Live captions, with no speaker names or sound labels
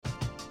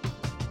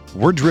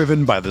We're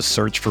driven by the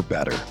search for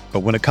better. But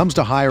when it comes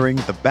to hiring,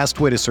 the best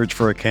way to search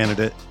for a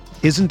candidate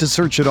isn't to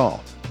search at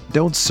all.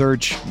 Don't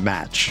search,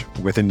 match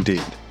with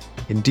Indeed.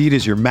 Indeed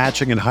is your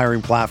matching and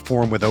hiring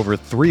platform with over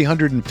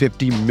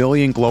 350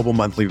 million global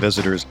monthly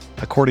visitors,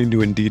 according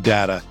to Indeed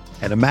data,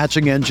 and a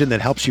matching engine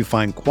that helps you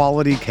find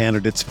quality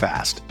candidates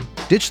fast.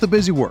 Ditch the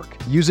busy work.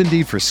 Use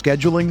Indeed for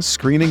scheduling,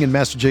 screening, and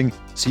messaging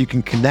so you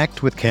can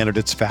connect with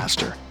candidates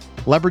faster.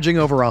 Leveraging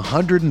over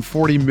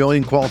 140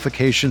 million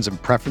qualifications and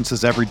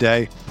preferences every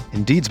day,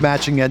 Indeed's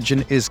matching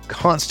engine is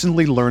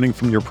constantly learning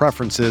from your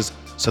preferences,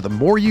 so the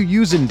more you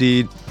use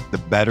Indeed, the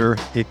better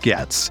it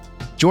gets.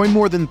 Join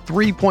more than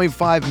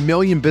 3.5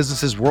 million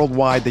businesses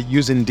worldwide that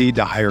use Indeed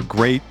to hire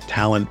great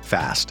talent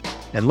fast.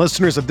 And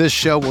listeners of this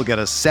show will get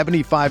a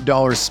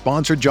 $75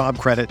 sponsored job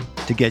credit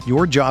to get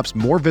your jobs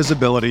more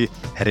visibility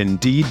at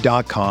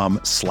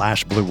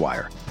Indeed.com/Blue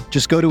Wire.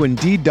 Just go to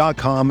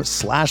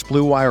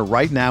Indeed.com/Blue Wire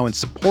right now and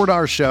support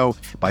our show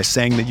by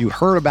saying that you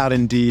heard about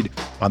Indeed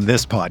on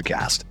this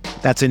podcast.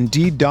 That's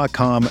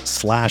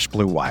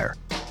Indeed.com/Blue Wire.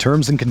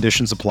 Terms and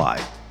conditions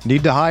apply.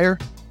 Need to hire?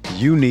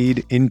 You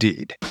need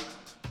Indeed.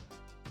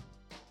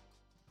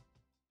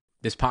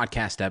 This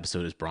podcast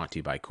episode is brought to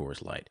you by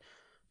Coors Light.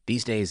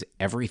 These days,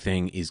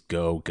 everything is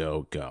go,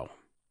 go, go.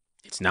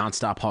 It's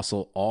nonstop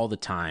hustle all the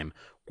time.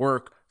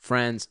 Work,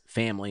 friends,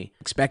 family,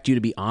 expect you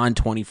to be on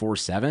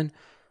 24/7.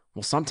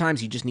 Well,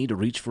 sometimes you just need to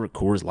reach for a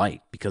Coors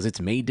Light because it's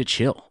made to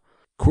chill.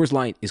 Coors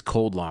Light is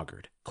cold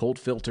lagered, cold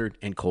filtered,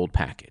 and cold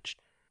packaged.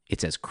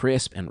 It's as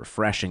crisp and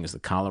refreshing as the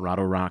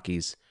Colorado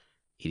Rockies.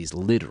 It is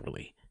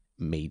literally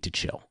made to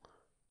chill.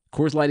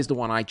 Coors Light is the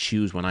one I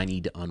choose when I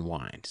need to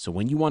unwind. So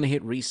when you want to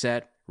hit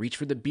reset, reach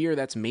for the beer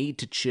that's made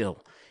to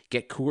chill.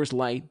 Get Coors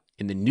Light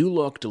in the new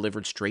look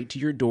delivered straight to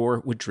your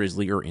door with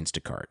Drizzly or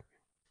Instacart.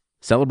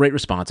 Celebrate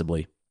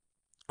responsibly.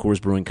 Coors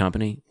Brewing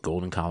Company,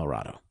 Golden,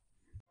 Colorado.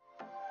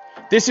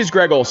 This is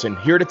Greg Olson,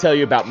 here to tell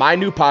you about my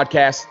new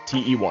podcast,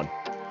 TE1.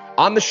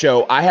 On the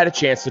show, I had a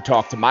chance to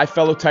talk to my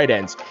fellow tight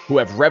ends who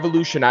have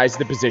revolutionized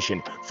the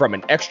position from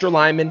an extra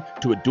lineman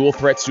to a dual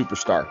threat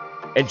superstar.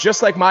 And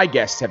just like my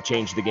guests have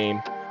changed the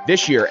game,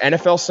 this year,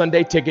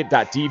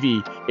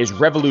 NFLSundayTicket.tv is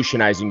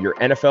revolutionizing your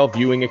NFL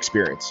viewing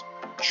experience.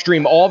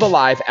 Stream all the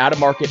live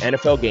out-of-market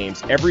NFL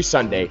games every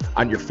Sunday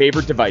on your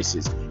favorite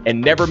devices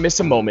and never miss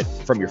a moment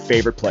from your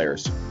favorite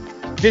players.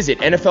 Visit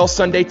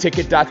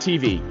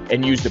NFLSundayTicket.tv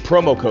and use the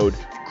promo code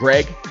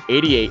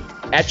GREG88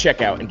 at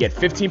checkout and get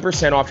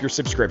 15% off your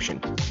subscription.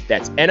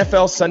 That's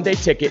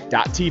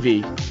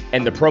NFLSundayTicket.tv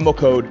and the promo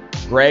code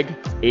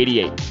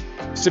GREG88.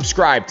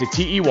 Subscribe to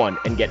TE1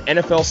 and get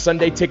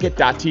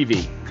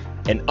NFLSundayTicket.tv,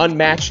 an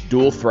unmatched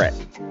dual threat.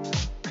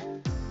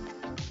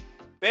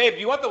 Babe,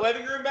 you want the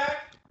living room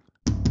back?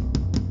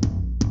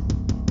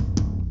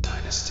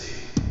 Dynasty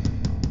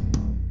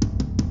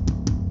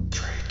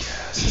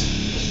Tradecast.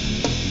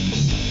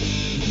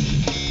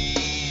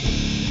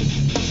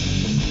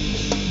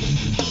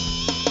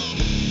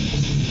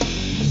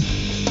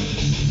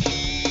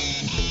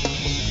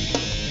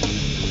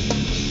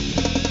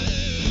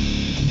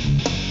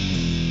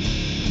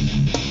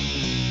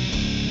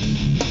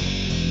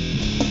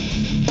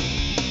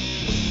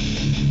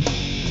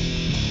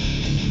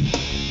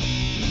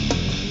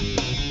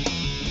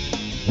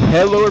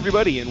 Hello,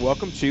 everybody, and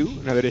welcome to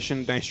another edition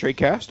of Dynasty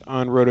Tradecast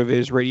on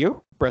RotoViz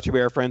Radio, brought to you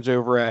by our friends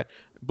over at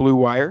Blue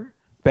Wire,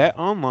 Bet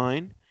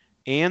Online,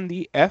 and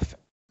the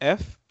FFPC.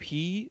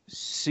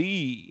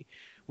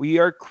 We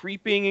are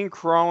creeping and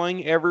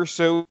crawling ever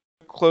so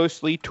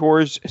closely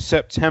towards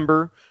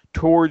September,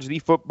 towards the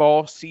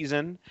football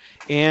season,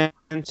 and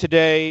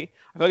today,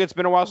 I feel like it's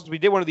been a while since we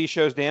did one of these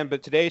shows, Dan,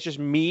 but today it's just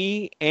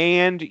me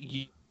and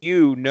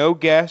you, no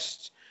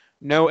guests,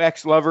 no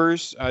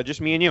ex-lovers, just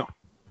me and you.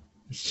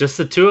 It's just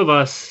the two of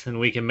us, and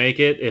we can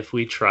make it if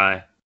we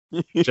try.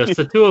 Just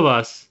the two of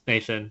us,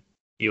 Nathan,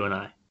 you and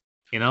I.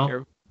 You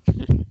know?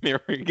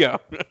 There we go.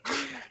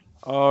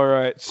 All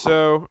right.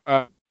 So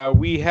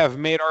we have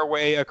made our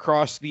way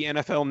across the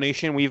NFL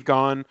nation. We've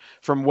gone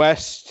from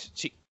west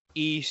to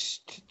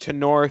east to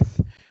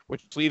north,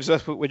 which leaves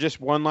us with just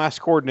one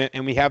last coordinate,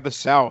 and we have the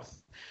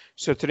South.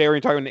 So today we're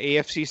going to talk about the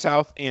AFC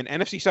South and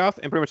NFC South,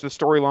 and pretty much the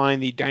storyline,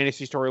 the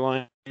dynasty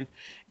storyline,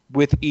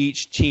 with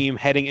each team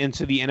heading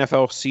into the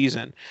NFL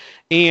season.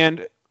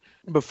 And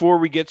before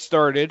we get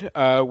started,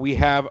 we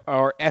have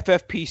our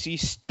FFPC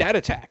stat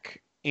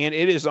attack, and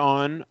it is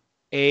on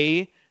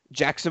a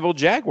Jacksonville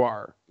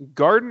Jaguar,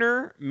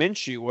 Gardner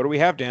Minshew. What do we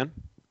have, Dan?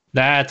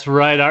 That's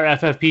right. Our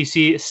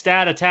FFPC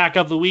stat attack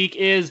of the week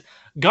is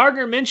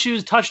Gardner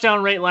Minshew's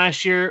touchdown rate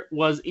last year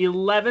was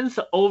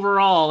 11th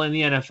overall in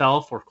the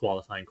NFL for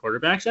qualifying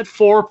quarterbacks at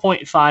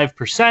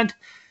 4.5%.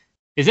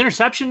 His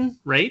interception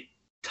rate,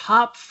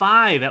 top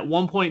 5 at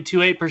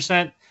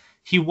 1.28%.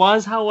 He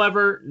was,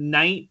 however,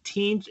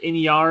 19th in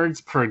yards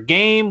per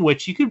game,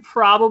 which you could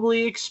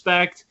probably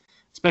expect,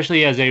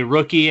 especially as a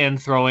rookie and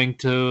throwing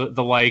to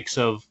the likes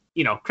of,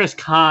 Chris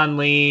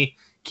Conley,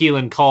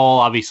 Keelan Cole.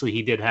 Obviously,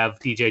 he did have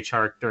DJ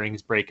Chark during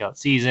his breakout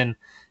season.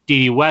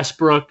 D.D.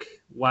 Westbrook,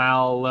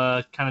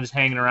 while kind of just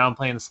hanging around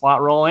playing the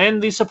slot role,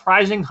 and the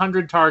surprising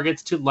 100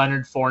 targets to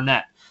Leonard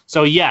Fournette.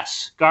 So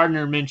yes,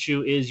 Gardner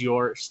Minshew is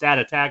your stat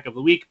attack of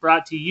the week,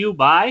 brought to you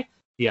by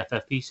the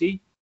FFPC.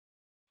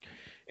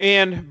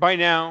 And by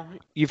now,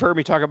 you've heard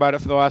me talk about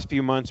it for the last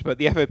few months, but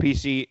the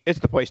FFPC, it's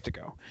the place to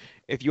go.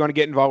 If you want to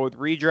get involved with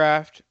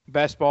redraft,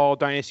 best ball,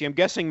 dynasty, I'm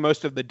guessing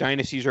most of the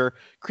dynasties are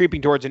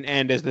creeping towards an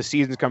end as the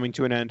season's coming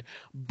to an end,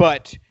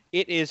 but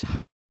it is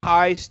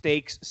high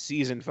stakes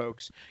season,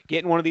 folks.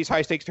 Get in one of these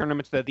high stakes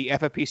tournaments that the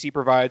FFPC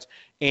provides,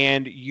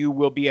 and you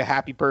will be a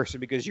happy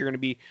person because you're going to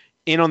be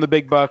in on the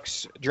big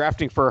bucks,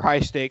 drafting for high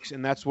stakes,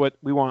 and that's what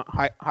we want,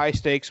 high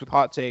stakes with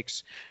hot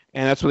takes,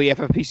 and that's what the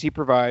FFPC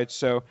provides.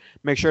 So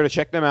make sure to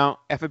check them out.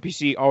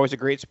 FFPC, always a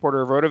great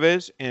supporter of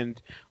RotoViz, and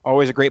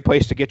always a great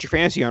place to get your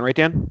fantasy on, right,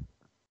 Dan?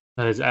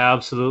 That is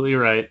absolutely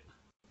right.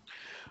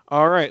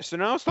 All right, so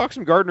now let's talk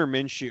some Gardner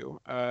Minshew.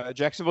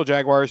 Jacksonville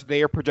Jaguars,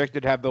 they are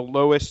projected to have the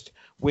lowest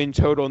win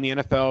total in the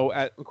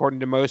NFL,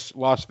 according to most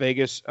Las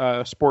Vegas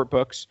sport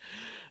books.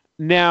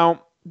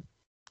 Now,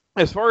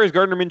 as far as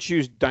Gardner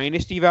Minshew's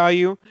dynasty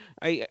value,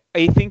 I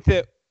think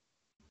that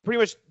pretty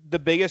much the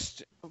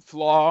biggest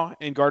flaw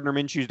in Gardner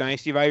Minshew's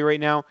dynasty value right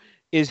now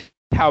is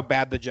how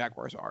bad the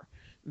Jaguars are.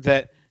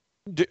 That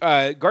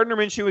Gardner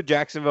Minshew with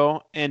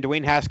Jacksonville and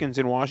Dwayne Haskins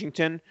in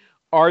Washington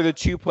are the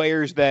two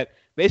players that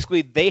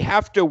basically they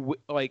have to,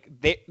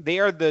 they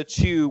are the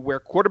two where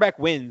quarterback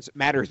wins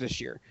matters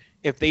this year.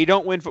 If they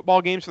don't win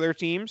football games for their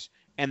teams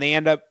and they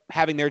end up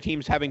having their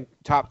teams having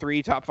top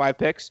 3, top 5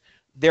 picks,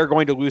 they're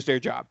going to lose their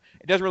job.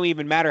 It doesn't really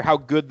even matter how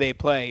good they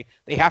play.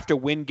 They have to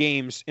win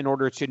games in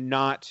order to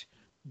not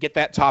get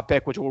that top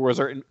pick, which will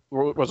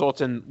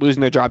result in losing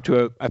their job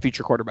to a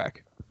future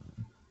quarterback.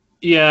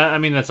 Yeah, I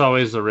mean, that's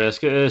always the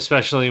risk,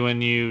 especially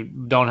when you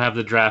don't have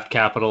the draft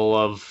capital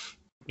of,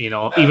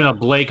 even a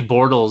Blake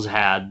Bortles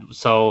had.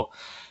 So,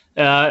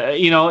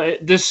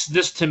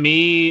 this to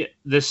me,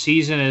 this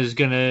season is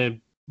going to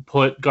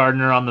put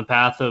Gardner on the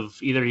path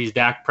of either he's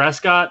Dak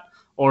Prescott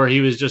or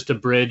he was just a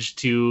bridge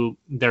to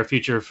their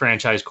future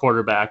franchise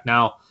quarterback.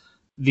 Now,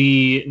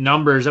 the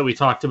numbers that we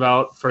talked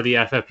about for the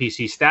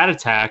FFPC stat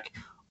attack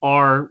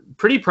are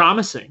pretty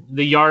promising.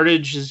 The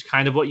yardage is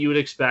kind of what you would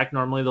expect.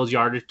 Normally, those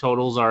yardage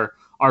totals are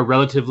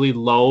relatively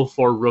low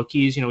for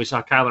rookies. We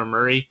saw Kyler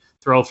Murray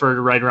throw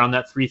for right around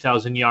that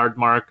 3,000-yard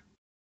mark,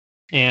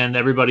 and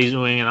everybody's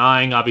oohing and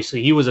eyeing.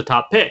 Obviously, he was a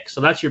top pick,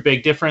 so that's your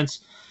big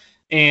difference.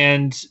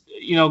 And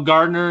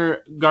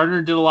Gardner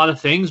did a lot of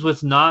things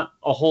with not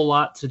a whole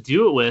lot to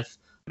do it with.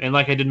 And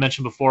like I did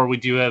mention before, we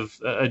do have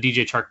a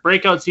DJ Chark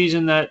breakout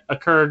season that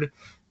occurred.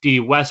 D.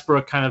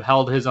 Westbrook kind of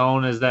held his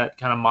own as that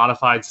kind of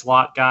modified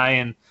slot guy,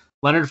 and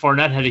Leonard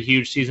Fournette had a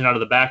huge season out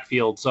of the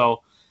backfield.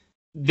 So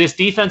this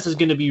defense is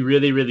going to be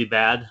really, really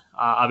bad.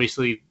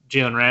 Obviously,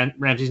 Jalen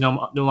Ramsey's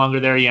no longer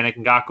there. Yannick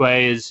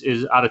Ngakoue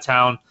is out of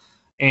town.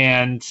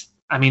 And,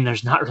 I mean,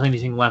 there's not really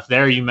anything left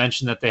there. You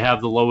mentioned that they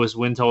have the lowest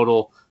win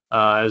total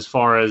as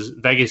far as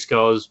Vegas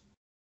goes.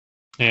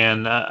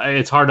 And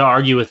it's hard to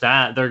argue with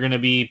that. They're going to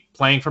be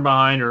playing from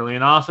behind early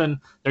and often.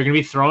 They're going to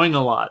be throwing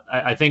a lot.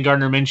 I think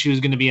Gardner Minshew is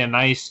going to be a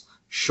nice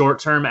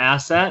short-term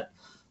asset,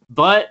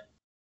 but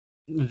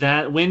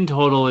that win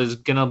total is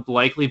going to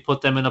likely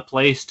put them in a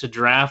place to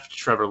draft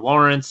Trevor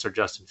Lawrence or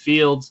Justin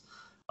Fields,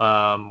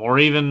 or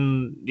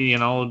even,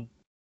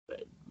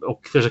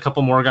 there's a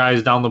couple more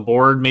guys down the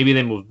board. Maybe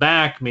they move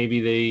back. Maybe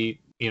they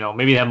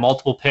have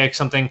multiple picks,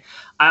 something.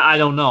 I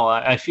don't know.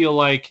 I feel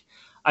like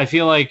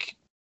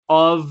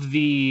of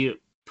the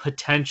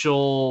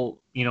potential,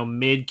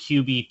 mid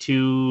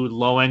QB2,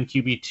 low end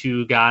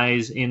QB2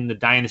 guys in the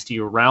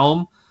dynasty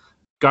realm,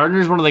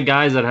 Gardner's one of the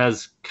guys that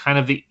has kind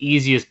of the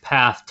easiest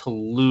path to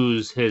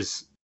lose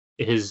his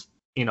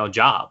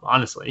job,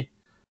 honestly.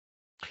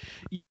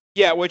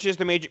 Yeah, which is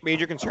the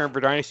major concern for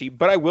dynasty.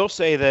 But I will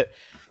say that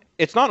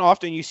it's not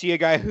often you see a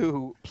guy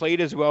who played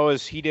as well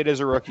as he did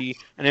as a rookie,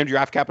 and then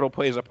draft capital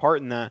plays a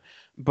part in that.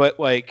 But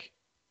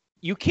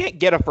you can't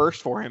get a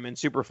first for him in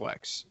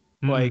Superflex.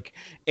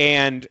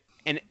 And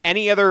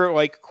any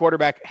other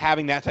quarterback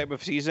having that type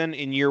of season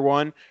in year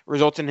one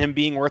results in him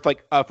being worth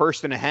a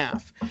first and a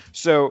half.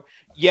 So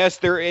yes,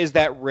 there is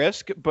that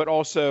risk, but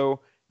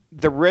also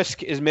the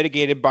risk is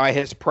mitigated by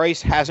his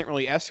price hasn't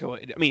really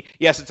escalated. I mean,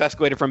 yes, it's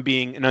escalated from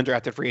being an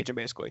undrafted free agent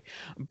basically,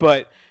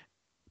 but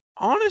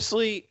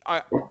honestly,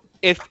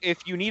 if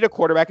you need a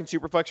quarterback in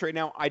Superflex right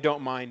now, I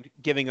don't mind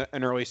giving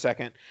an early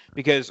second,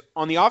 because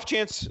on the off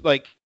chance,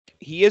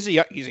 he's a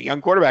young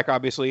quarterback,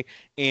 obviously,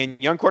 and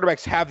young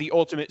quarterbacks have the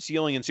ultimate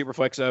ceiling in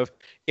Superflex of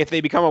if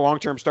they become a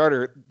long-term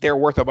starter, they're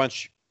worth a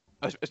bunch,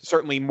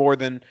 certainly more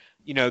than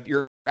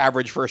your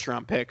average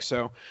first-round pick.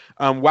 So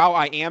while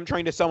I am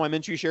trying to sell my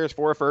Minshew shares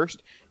for a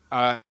first,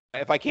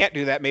 if I can't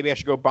do that, maybe I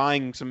should go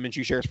buying some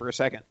Minshew shares for a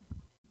second.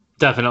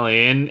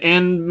 Definitely,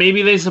 and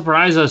maybe they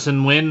surprise us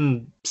and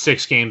win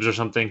 6 games or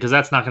something, because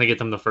that's not going to get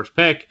them the first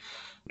pick,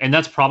 and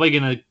that's probably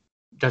going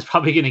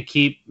to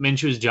keep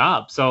Minshew's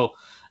job. So.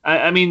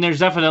 I mean, there's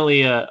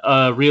definitely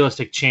a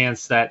realistic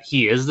chance that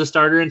he is the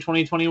starter in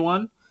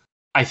 2021.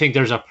 I think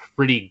there's a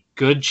pretty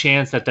good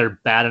chance that they're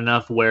bad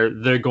enough where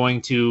they're going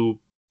to.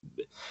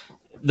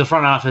 The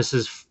front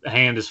office's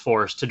hand is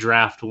forced to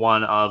draft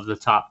one of the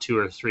top 2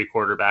 or 3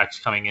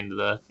 quarterbacks coming into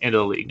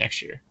the league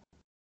next year.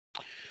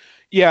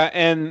 Yeah,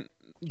 and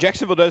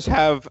Jacksonville does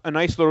have a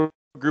nice little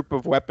group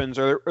of weapons,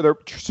 or they're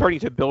starting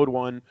to build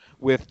one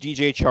with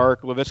DJ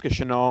Chark, Laviska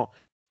Shenault.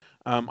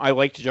 I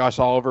liked Josh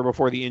Oliver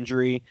before the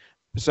injury.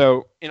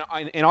 So, and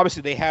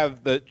obviously they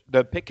have the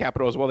pick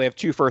capital as well. They have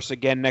 2 firsts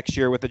again next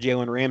year with the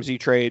Jalen Ramsey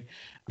trade.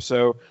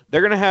 So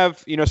they're going to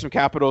have, some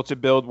capital to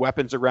build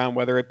weapons around,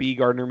 whether it be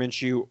Gardner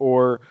Minshew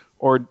or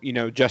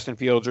Justin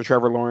Fields or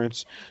Trevor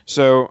Lawrence.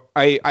 So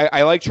I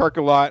like Chark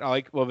a lot. I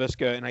like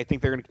Laviska, and I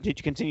think they're going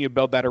to continue to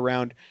build that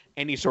around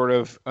any sort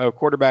of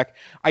quarterback.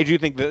 I do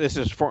think that this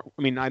is,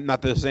 not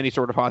that this is any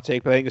sort of hot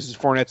take, but I think this is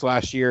Fournette's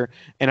last year,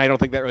 and I don't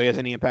think that really has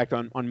any impact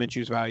on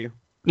Minshew's value.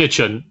 It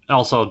shouldn't.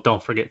 Also,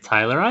 don't forget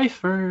Tyler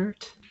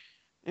Eifert.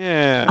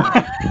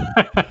 Yeah.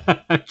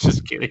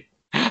 Just kidding.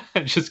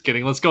 Just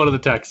kidding. Let's go to the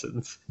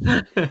Texans.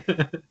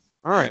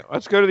 All right,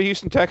 let's go to the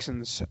Houston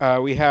Texans.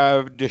 We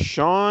have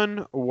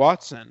Deshaun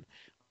Watson.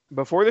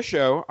 Before the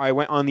show, I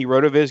went on the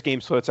RotoViz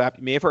Game Splits app.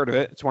 You may have heard of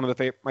it. It's one of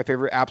my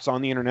favorite apps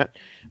on the internet.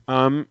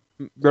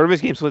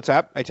 RotoViz Game Splits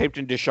app. I typed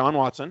in Deshaun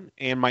Watson,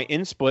 and my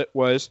in-split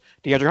was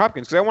DeAndre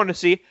Hopkins because I wanted to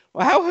see,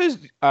 well, how has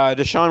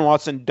Deshaun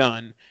Watson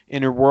done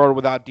in a world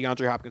without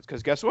DeAndre Hopkins?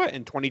 Because guess what?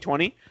 In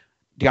 2020,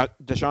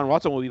 Deshaun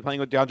Watson will be playing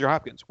with DeAndre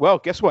Hopkins. Well,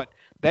 guess what?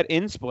 That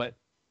in-split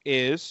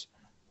is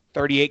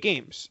 38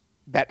 games.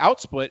 That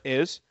out-split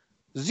is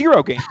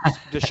 0 games.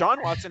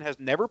 Deshaun Watson has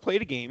never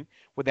played a game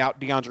without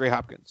DeAndre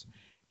Hopkins.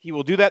 He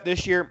will do that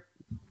this year.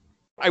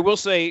 I will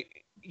say,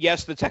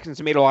 yes, the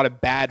Texans made a lot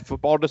of bad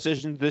football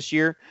decisions this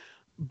year,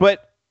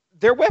 but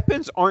their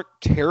weapons aren't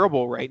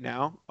terrible right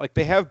now. Like,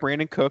 they have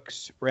Brandon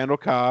Cooks, Randall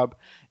Cobb,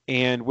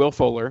 and Will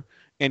Fuller,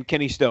 and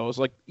Kenny Stills.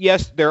 Like,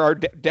 yes, there are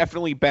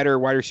definitely better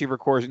wide receiver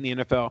cores in the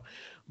NFL,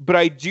 but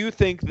I do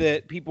think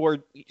that people are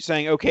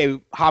saying, okay,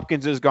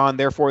 Hopkins is gone,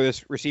 therefore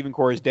this receiving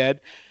core is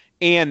dead.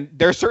 And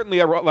there's certainly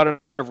a lot of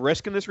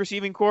risk in this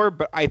receiving core,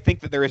 but I think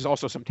that there is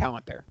also some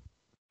talent there.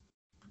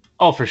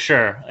 Oh, for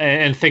sure.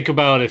 And think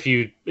about if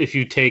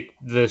you take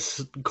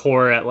this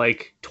core at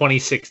like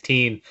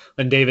 2016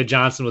 when David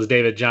Johnson was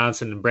David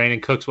Johnson and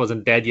Brandon Cooks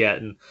wasn't dead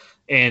yet,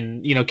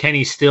 and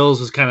Kenny Stills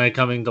was kind of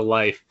coming to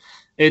life.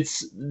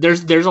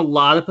 There's a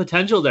lot of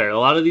potential there. A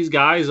lot of these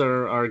guys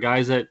are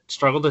guys that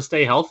struggle to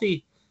stay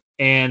healthy,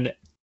 and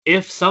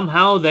if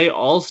somehow they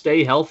all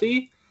stay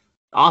healthy,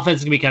 offense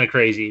is gonna be kind of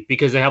crazy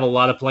because they have a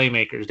lot of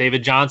playmakers.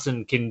 David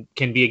Johnson can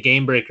be a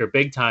game breaker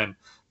big time.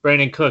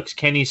 Brandon Cooks,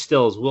 Kenny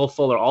Stills, Will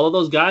Fuller, all of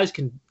those guys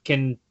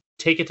can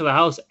take it to the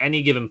house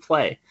any given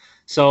play.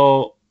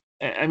 So,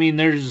 I mean,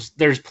 there's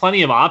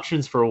plenty of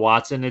options for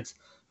Watson. It's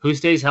who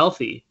stays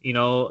healthy.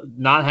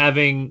 Not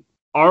having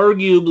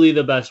arguably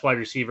the best wide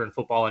receiver in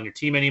football on your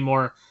team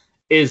anymore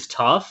is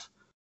tough,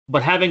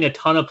 but having a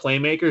ton of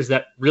playmakers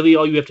that really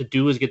all you have to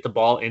do is get the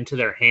ball into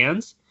their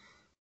hands,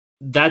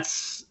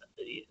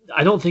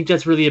 I don't think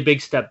that's really a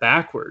big step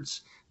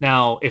backwards.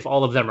 Now, if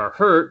all of them are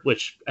hurt,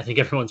 which I think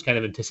everyone's kind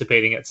of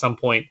anticipating at some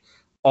point,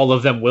 all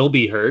of them will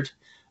be hurt.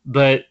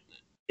 But,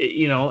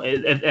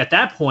 at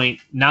that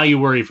point, now you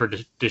worry for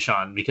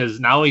Deshaun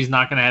because now he's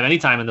not going to have any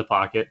time in the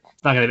pocket.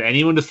 He's not going to have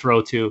anyone to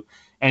throw to.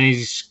 And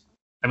he's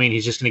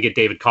just going to get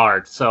David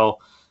Carr. So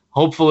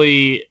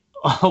hopefully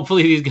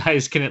these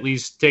guys can at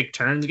least take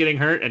turns getting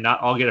hurt and not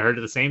all get hurt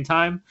at the same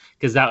time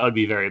because that would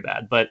be very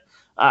bad. But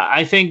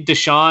I think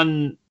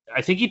Deshaun,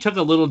 he took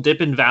a little dip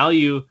in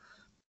value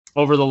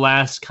over the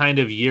last kind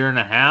of year and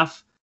a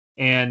half,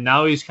 and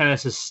now he's kind of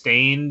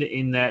sustained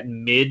in that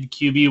mid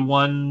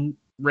QB1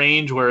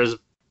 range, whereas,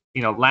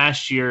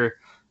 last year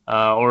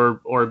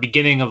or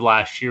beginning of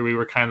last year, we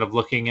were kind of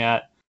looking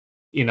at,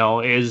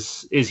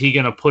 is he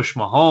going to push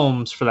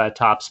Mahomes for that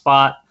top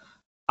spot?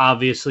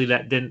 Obviously,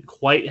 that didn't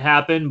quite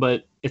happen,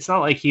 but it's not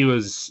like he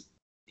was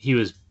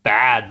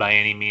bad by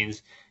any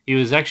means. He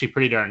was actually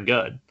pretty darn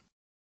good.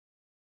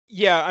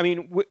 Yeah, I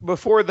mean,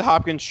 before the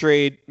Hopkins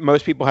trade,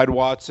 most people had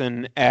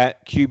Watson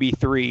at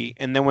QB3,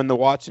 and then when the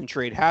Watson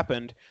trade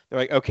happened, they're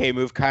like, okay,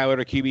 move Kyler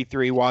to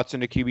QB3,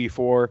 Watson to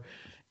QB4,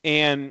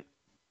 and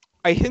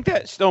I think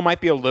that still might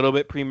be a little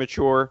bit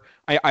premature.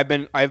 I've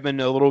been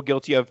a little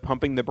guilty of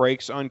pumping the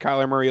brakes on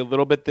Kyler Murray a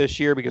little bit this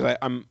year because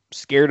I'm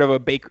scared of a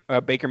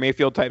Baker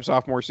Mayfield type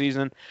sophomore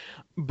season,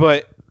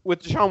 but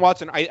with Deshaun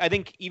Watson, I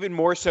think even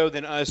more so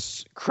than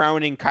us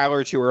crowning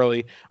Kyler too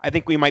early, I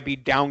think we might be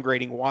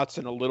downgrading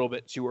Watson a little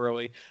bit too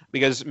early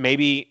because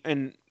maybe,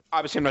 and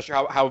obviously I'm not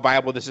sure how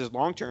viable this is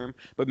long term,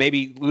 but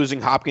maybe losing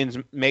Hopkins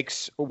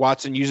makes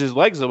Watson use his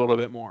legs a little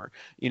bit more,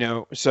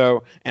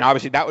 so, and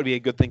obviously that would be a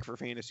good thing for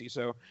fantasy.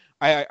 So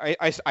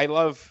I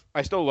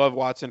still love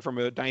Watson from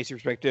a dynasty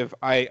perspective.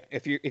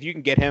 If you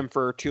can get him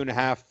for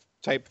 2.5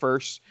 type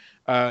first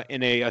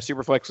in a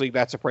super flex league,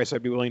 that's a price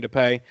I'd be willing to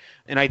pay.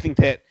 And I think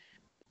that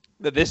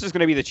this is going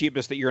to be the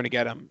cheapest that you're going to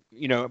get him,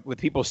 with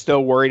people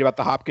still worried about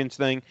the Hopkins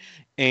thing.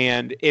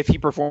 And if he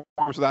performs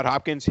without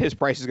Hopkins, his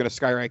price is going to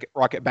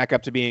skyrocket back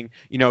up to being,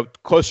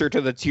 closer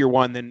to the tier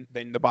 1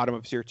 than the bottom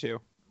of tier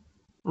 2.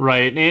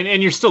 Right.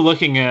 And you're still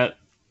looking at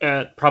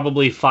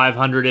probably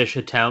 500-ish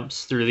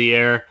attempts through the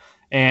air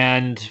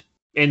and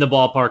in the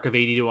ballpark of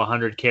 80 to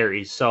 100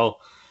 carries. So,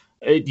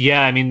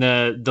 yeah, I mean,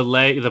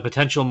 the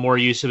potential more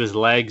use of his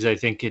legs, I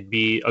think could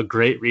be a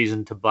great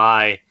reason to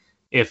buy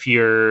if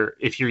you're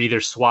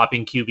either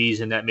swapping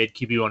QBs in that mid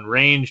QB1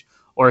 range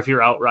or if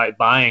you're outright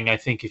buying. I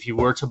think if you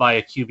were to buy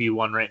a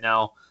QB1 right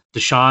now,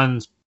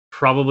 Deshaun's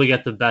probably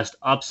got the best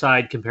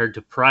upside compared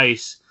to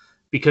price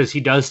because he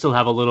does still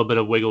have a little bit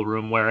of wiggle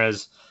room,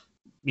 whereas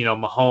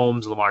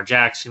Mahomes, Lamar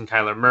Jackson,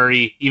 Kyler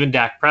Murray, even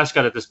Dak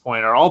Prescott at this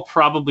point are all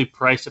probably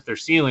priced at their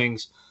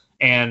ceilings,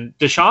 and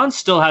Deshaun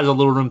still has a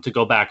little room to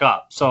go back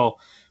up. So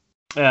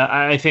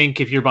I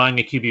think if you're buying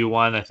a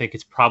QB1, I think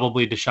it's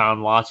probably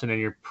Deshaun Watson, and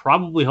you're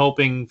probably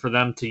hoping for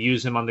them to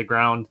use him on the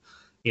ground,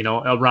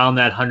 around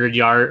that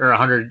 100-yard or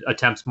 100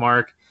 attempts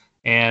mark,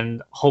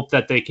 and hope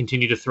that they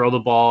continue to throw the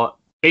ball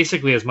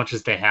basically as much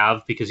as they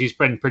have, because he's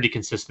been pretty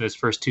consistent his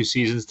first 2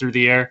 seasons through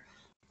the air.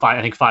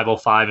 I think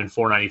 505 and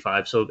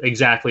 495, so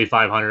exactly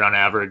 500 on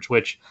average,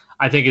 which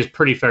I think is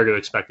pretty fair to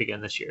expect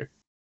again this year.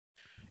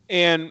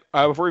 And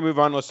before we move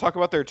on, let's talk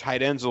about their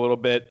tight ends a little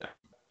bit.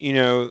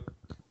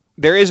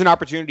 There is an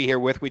opportunity here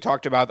we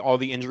talked about all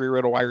the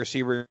injury-riddled wide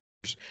receivers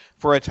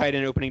for a tight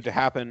end opening to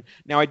happen.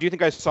 Now, I do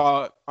think I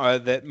saw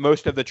that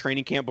most of the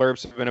training camp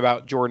blurbs have been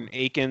about Jordan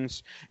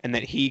Akins and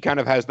that he kind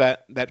of has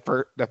that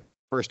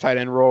first tight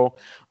end role.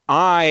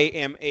 I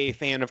am a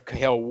fan of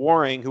Cahale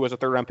Waring, who was a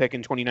third-round pick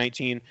in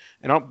 2019.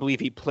 I don't believe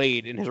he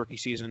played in his rookie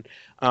season,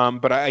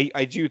 but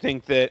I do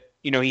think that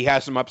he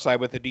has some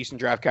upside with a decent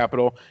draft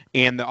capital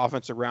and the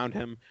offense around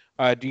him.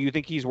 Do you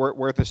think he's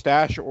worth a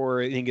stash,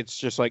 or you think it's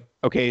just like,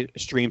 okay,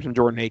 stream some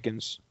Jordan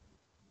Akins?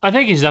 I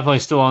think he's definitely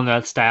still on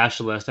that stash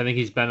list. I think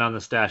he's been on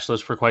the stash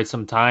list for quite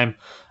some time.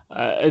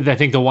 I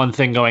think the one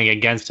thing going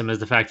against him is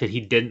the fact that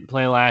he didn't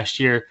play last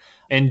year.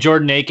 And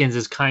Jordan Akins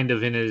is kind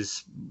of in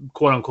his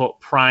quote-unquote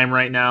prime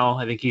right now.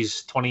 I think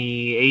he's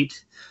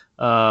 28.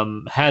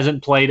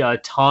 Hasn't played a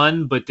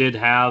ton, but did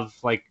have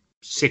like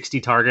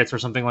 60 targets or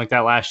something like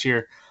that last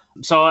year.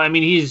 So, I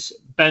mean, he's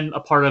been a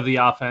part of the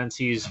offense.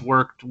 He's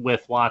worked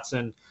with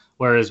Watson,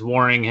 whereas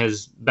Waring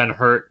has been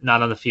hurt,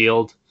 not on the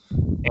field,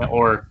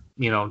 or,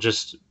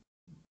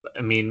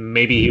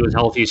 maybe he was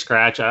healthy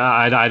scratch.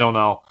 I don't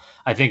know.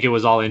 I think it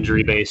was all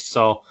injury-based.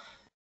 So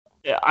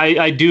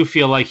I do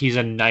feel like he's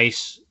a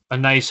nice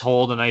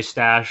hold, a nice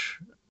stash.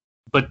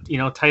 But,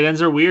 tight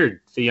ends are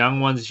weird. The young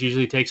ones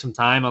usually take some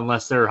time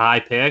unless they're high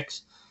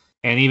picks.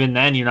 And even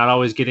then, you're not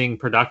always getting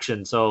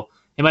production. So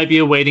it might be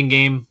a waiting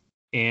game.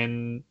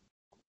 And,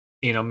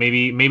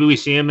 maybe we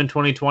see him in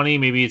 2020.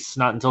 Maybe it's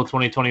not until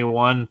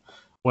 2021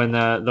 when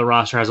the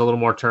roster has a little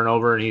more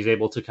turnover and he's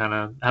able to kind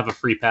of have a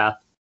free path.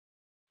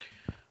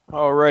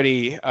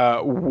 Alrighty.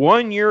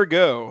 1 year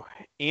ago,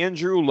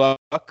 Andrew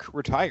Luck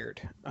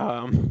retired.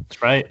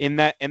 That's right. In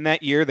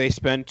that year, they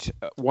spent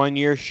 1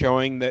 year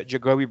showing that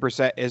Jacoby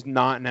Brissett is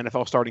not an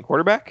NFL starting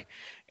quarterback.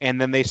 And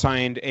then they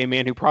signed a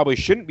man who probably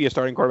shouldn't be a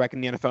starting quarterback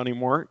in the NFL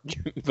anymore,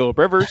 Phillip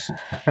Rivers.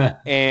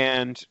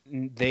 And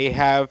they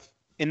have,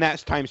 in that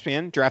time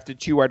span, drafted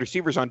 2 wide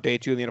receivers on day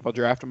 2 of the NFL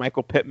draft,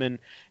 Michael Pittman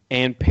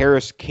and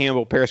Paris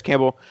Campbell. Paris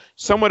Campbell,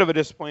 somewhat of a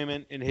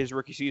disappointment in his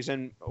rookie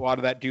season, a lot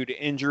of that due to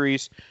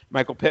injuries.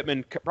 Michael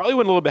Pittman probably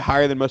went a little bit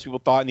higher than most people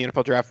thought in the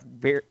NFL draft,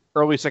 very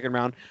early second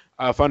round.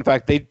 Fun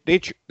fact,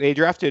 they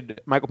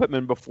drafted Michael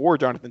Pittman before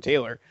Jonathan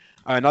Taylor.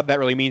 Not that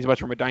really means much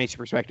from a dynasty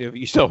perspective.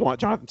 You still want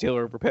Jonathan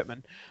Taylor over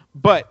Pittman.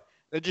 But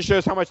it just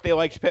shows how much they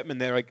liked Pittman.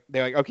 They're like,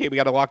 okay, we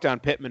got to lock down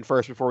Pittman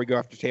first before we go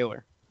after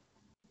Taylor.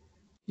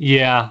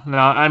 Yeah, no,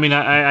 I mean,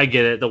 I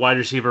get it. The wide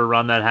receiver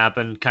run that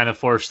happened kind of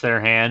forced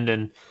their hand,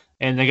 and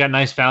they got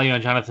nice value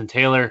on Jonathan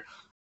Taylor.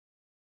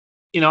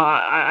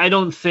 I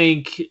don't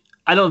think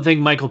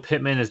Michael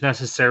Pittman is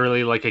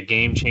necessarily like a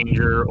game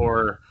changer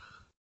or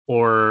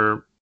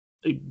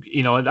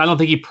I don't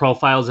think he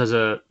profiles as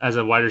a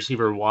wide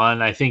receiver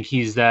 1. I think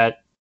he's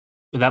that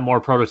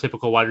more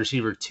prototypical wide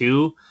receiver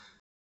 2.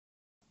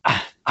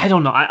 I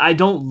don't know. I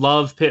don't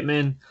love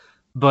Pittman,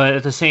 but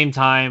at the same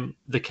time,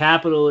 the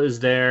capital is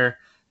there.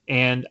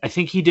 And I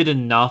think he did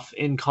enough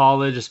in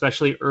college,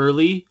 especially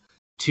early,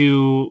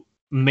 to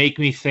make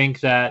me think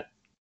that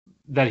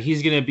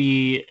he's going to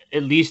be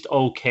at least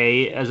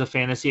okay as a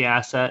fantasy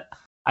asset.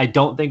 I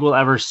don't think we'll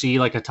ever see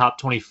like a top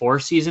 24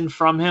 season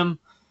from him,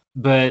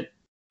 but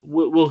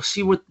we'll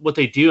see what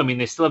they do. I mean,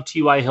 they still have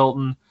T.Y.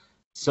 Hilton.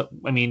 So,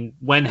 I mean,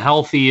 when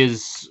healthy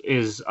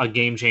is a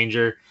game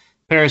changer.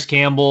 Paris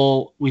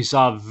Campbell, we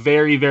saw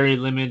very, very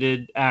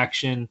limited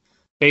action.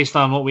 Based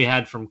on what we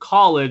had from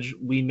college,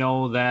 we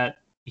know that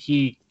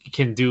he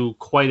can do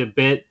quite a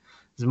bit.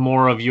 He's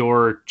more of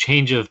your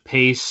change of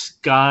pace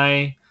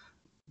guy,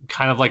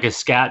 kind of like a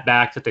scat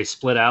back that they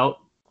split out.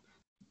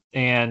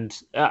 And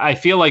I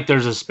feel like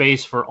there's a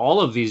space for all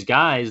of these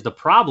guys. The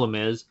problem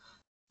is,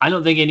 I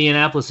don't think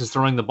Indianapolis is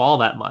throwing the ball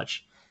that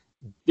much.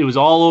 It was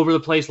all over the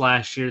place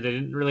last year. They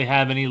didn't really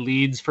have any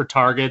leads for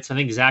targets. I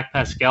think Zach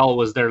Pascal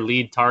was their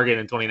lead target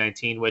in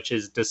 2019, which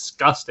is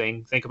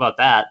disgusting. Think about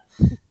that.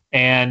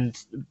 And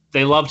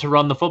they love to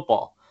run the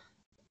football.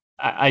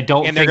 I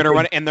don't. And they're going to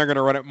run it, and they're going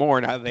to run it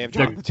more now that they have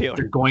Jonathan Taylor.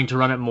 They're going to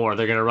run it more.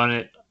 They're going to run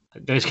it.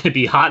 There's going to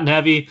be hot and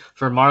heavy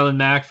for Marlon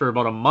Mack for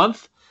about a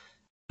month.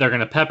 They're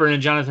going to pepper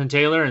in Jonathan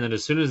Taylor, and then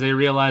as soon as they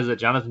realize that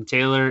Jonathan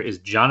Taylor is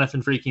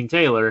Jonathan freaking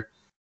Taylor,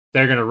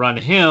 they're going to run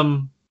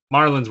him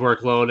Marlon's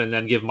workload and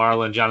then give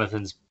Marlon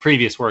Jonathan's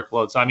previous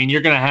workload. So I mean,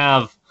 you're going to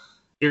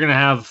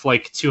have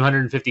like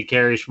 250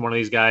 carries from one of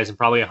these guys and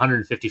probably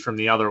 150 from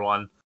the other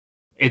one.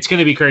 It's going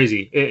to be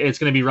crazy. It's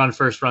going to be run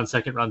first, run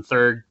second, run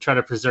third. Try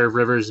to preserve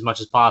Rivers as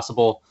much as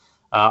possible.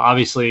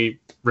 Obviously,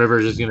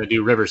 Rivers is going to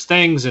do Rivers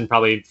things and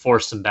probably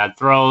force some bad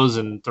throws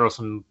and throw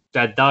some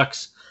dead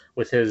ducks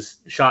with his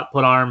shot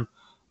put arm.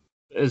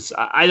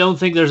 I don't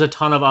think there's a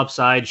ton of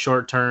upside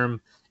short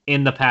term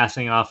in the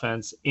passing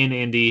offense in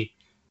Indy.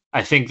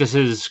 I think this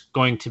is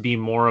going to be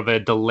more of a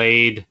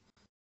delayed,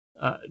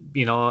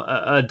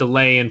 a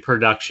delay in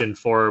production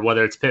for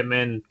whether it's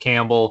Pittman,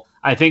 Campbell.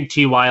 I think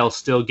T.Y. will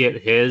still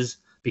get his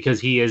because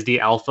he is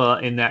the alpha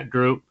in that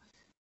group.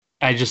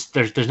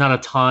 There's not a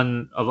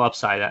ton of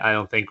upside, I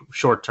don't think,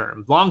 short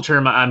term. Long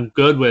term, I'm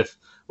good with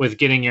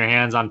getting your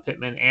hands on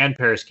Pittman and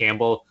Paris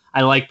Campbell.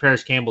 I like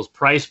Paris Campbell's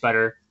price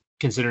better,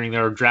 considering they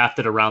were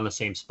drafted around the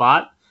same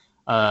spot.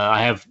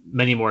 I have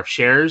many more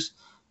shares,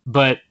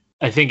 but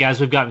I think as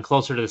we've gotten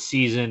closer to the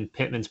season,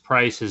 Pittman's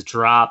price has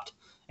dropped,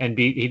 and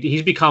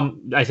he's become,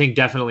 I think,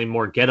 definitely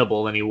more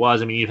gettable than he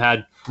was. I mean, you've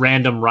had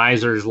random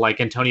risers like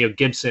Antonio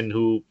Gibson,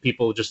 who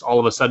people just all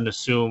of a sudden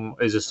assume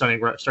is a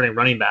starting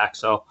running back.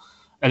 So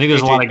I think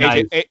there's a lot of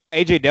guys.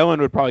 AJ Dillon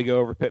would probably go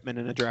over Pittman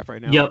in the draft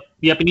right now.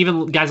 Yep, and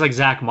even guys like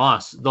Zach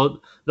Moss.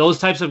 Those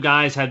types of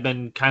guys had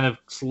been kind of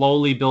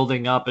slowly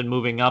building up and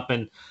moving up,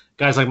 and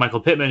guys like Michael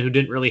Pittman, who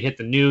didn't really hit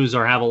the news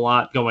or have a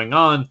lot going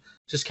on,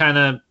 just kind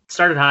of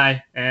started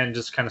high and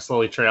just kind of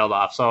slowly trailed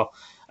off. So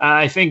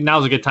I think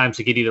now's a good time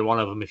to get either one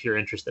of them if you're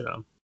interested in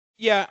them.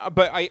 Yeah,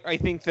 but I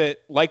think that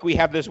like we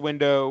have this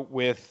window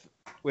with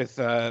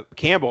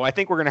Campbell, I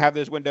think we're going to have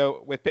this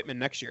window with Pittman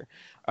next year.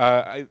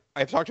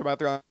 I've talked about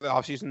throughout the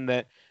offseason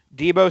that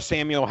Deebo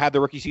Samuel had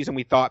the rookie season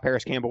we thought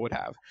Paris Campbell would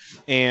have.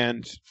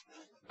 And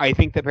I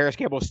think that Paris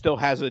Campbell still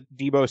has a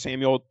Deebo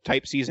Samuel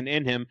type season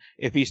in him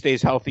if he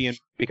stays healthy and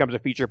becomes a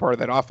feature part of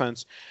that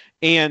offense.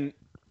 And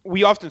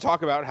we often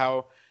talk about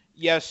how,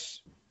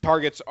 yes,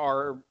 targets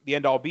are the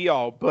end all be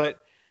all, but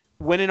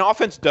when an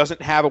offense doesn't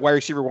have a wide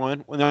receiver one,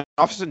 when the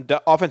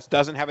offense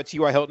doesn't have a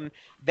T.Y. Hilton,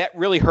 that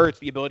really hurts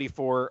the ability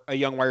for a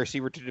young wide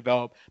receiver to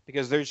develop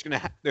because there's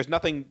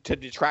nothing to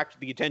detract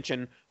the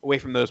attention away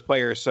from those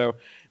players. So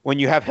when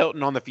you have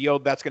Hilton on the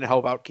field, that's going to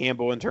help out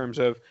Campbell in terms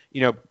of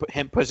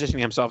him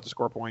positioning himself to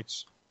score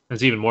points.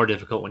 It's even more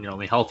difficult when you're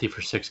only healthy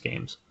for 6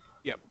 games.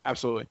 Yep,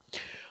 absolutely.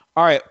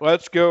 All right,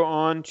 let's go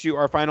on to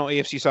our final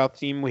AFC South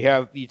team. We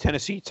have the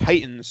Tennessee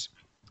Titans.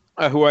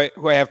 Who I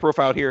have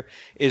profiled here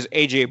is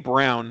A.J.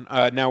 Brown.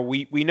 Now,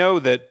 we know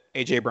that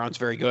A.J. Brown's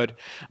very good.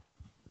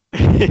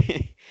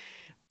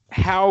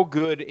 How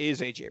good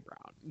is A.J.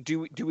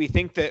 Brown? Do we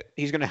think that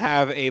he's going to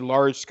have a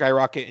large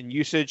skyrocket in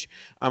usage?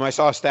 I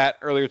saw a stat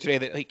earlier today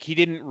that he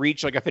didn't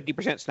reach like a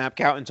 50% snap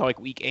count until like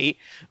week 8.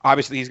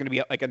 Obviously, he's going to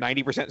be at like a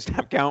 90%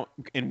 snap count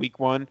in week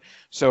 1.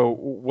 So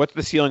what's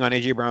the ceiling on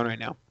A.J. Brown right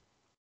now?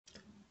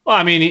 Well,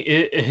 I mean,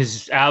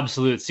 his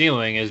absolute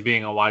ceiling is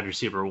being a wide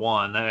receiver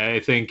 1.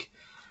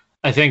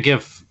 I think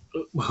if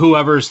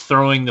whoever's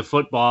throwing the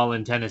football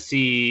in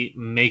Tennessee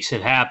makes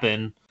it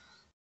happen,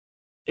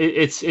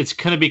 it's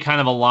going to be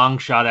kind of a long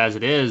shot as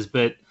it is.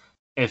 But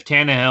if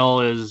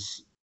Tannehill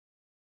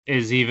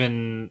is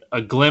even a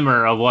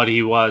glimmer of what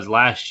he was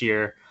last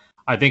year,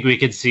 I think we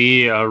could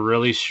see a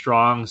really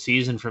strong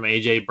season from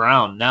A.J.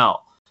 Brown.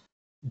 Now,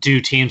 do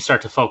teams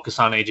start to focus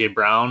on A.J.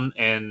 Brown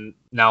and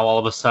now all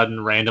of a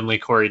sudden randomly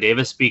Corey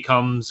Davis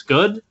becomes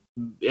good?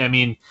 I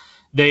mean,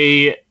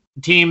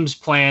 teams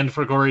planned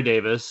for Corey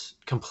Davis,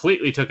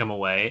 completely took him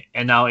away,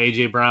 and now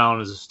A.J.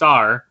 Brown is a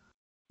star.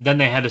 Then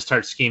they had to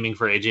start scheming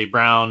for A.J.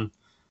 Brown.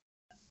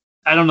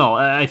 I don't know.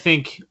 I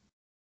think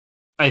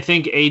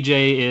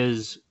A.J.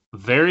 is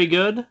very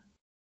good,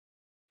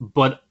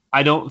 but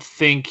I don't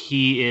think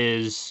he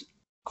is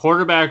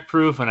quarterback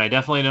proof, and I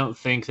definitely don't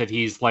think that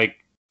he's like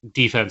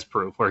defense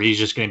proof, where he's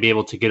just going to be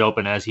able to get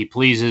open as he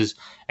pleases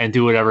and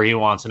do whatever he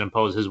wants and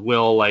impose his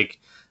will like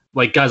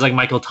guys like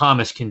Michael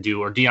Thomas can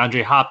do, or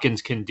DeAndre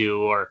Hopkins can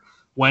do, or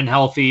when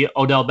healthy,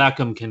 Odell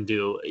Beckham can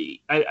do.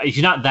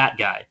 He's not that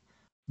guy,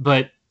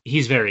 but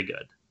he's very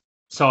good.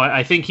 So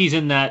I think he's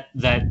in that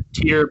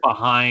tier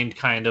behind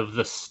kind of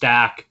the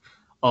stack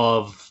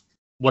of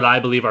what I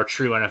believe are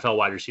true NFL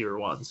wide receiver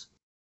ones.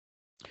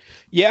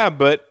 Yeah,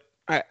 but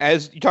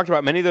as you talked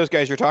about, many of those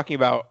guys you're talking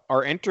about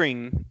are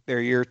entering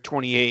their year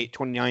 28,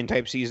 29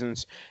 type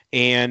seasons,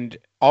 and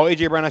all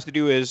A.J. Brown has to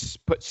do is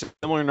put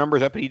similar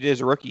numbers up that he did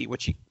as a rookie,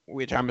 which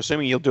I'm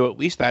assuming he'll do at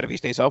least that if he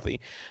stays healthy.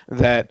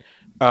 That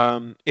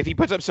if he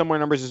puts up similar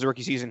numbers as a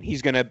rookie season,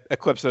 he's going to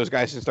eclipse those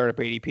guys and start up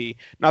ADP.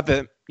 Not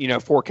that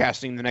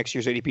forecasting the next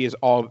year's ADP is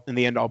all in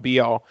the end all be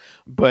all,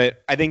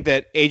 but I think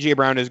that A.J.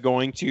 Brown is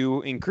going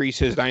to increase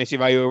his dynasty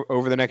value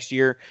over the next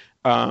year,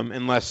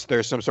 unless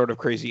there's some sort of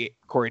crazy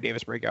Corey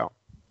Davis breakout.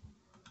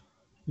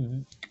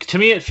 To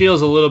me, it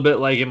feels a little bit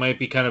like it might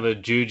be kind of a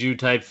Juju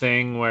type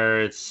thing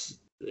where it's,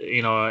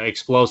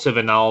 explosive,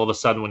 and now all of a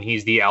sudden when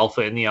he's the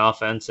alpha in the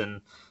offense and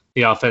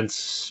the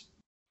offense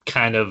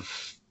kind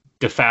of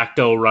de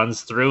facto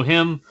runs through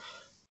him,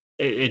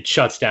 it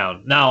shuts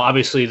down. Now,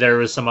 obviously, there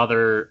was some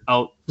other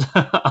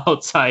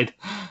outside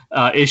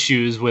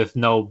issues with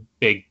no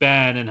Big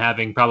Ben and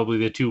having probably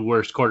the two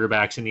worst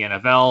quarterbacks in the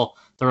NFL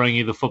throwing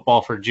you the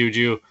football for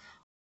Juju.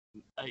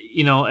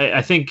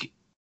 I think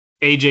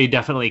AJ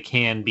definitely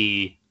can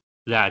be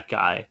that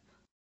guy.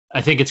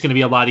 I think it's going to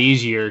be a lot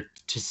easier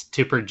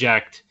to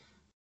project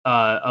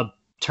a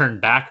turn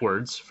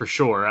backwards for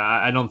sure.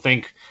 I don't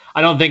think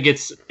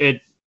it's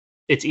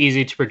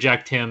easy to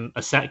project him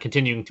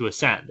continuing to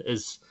ascend.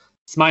 It's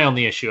my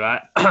only issue.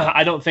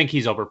 I don't think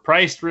he's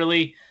overpriced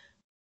really.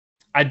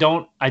 I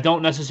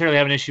don't necessarily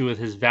have an issue with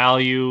his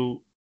value.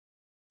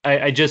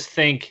 I just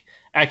think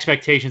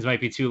expectations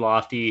might be too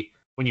lofty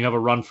when you have a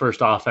run first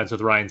offense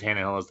with Ryan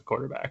Tannehill as the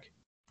quarterback.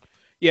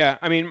 Yeah,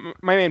 I mean,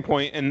 my main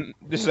point, and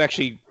this is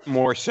actually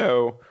more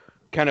so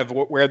kind of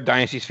where the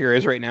dynasty sphere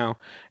is right now.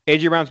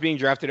 A.J. Brown's being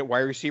drafted at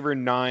wide receiver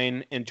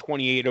 9 and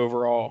 28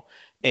 overall.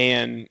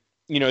 And,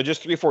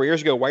 just 3-4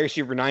 years ago, wide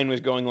receiver 9 was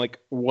going like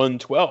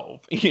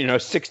 112,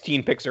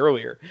 16 picks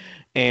earlier.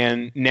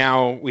 And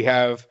now we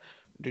have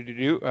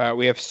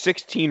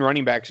 16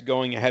 running backs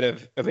going ahead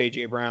of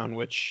A.J. Brown,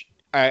 which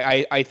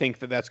I think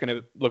that's going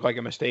to look like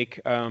a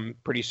mistake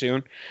pretty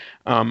soon.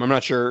 I'm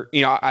not sure.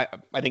 I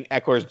think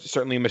Eckler's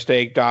certainly a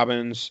mistake.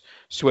 Dobbins,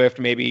 Swift,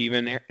 maybe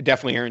even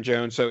definitely Aaron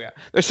Jones. So yeah,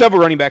 there's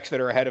several running backs that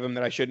are ahead of him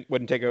that I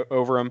wouldn't take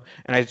over him,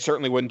 and I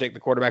certainly wouldn't take the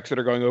quarterbacks that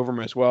are going over him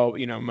as well.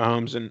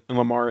 Mahomes and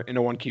Lamar in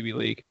a 1 QB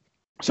league.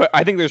 So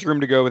I think there's room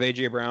to go with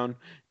AJ Brown,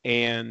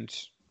 and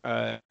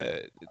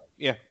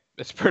yeah,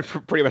 that's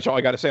pretty much all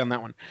I got to say on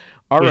that one.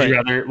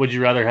 Would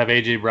you rather have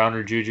AJ Brown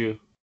or Juju?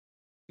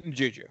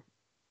 Juju.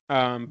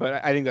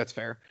 But I think that's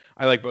fair.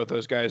 I like both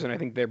those guys, and I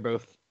think they're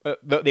both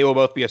they will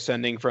both be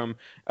ascending from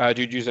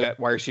Juju's at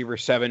wide receiver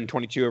 7,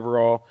 22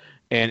 overall,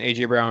 and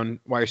AJ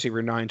Brown wide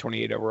receiver 9,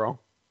 28 overall.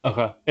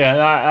 Okay,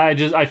 yeah,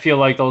 I feel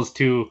like those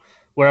two,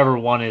 wherever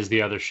one is, the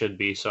other should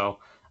be. So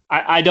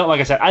I don't,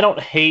 like I said, I don't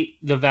hate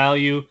the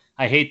value.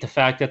 I hate the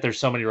fact that there's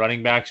so many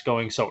running backs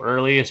going so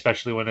early,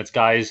 especially when it's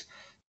guys.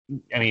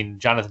 I mean,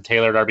 Jonathan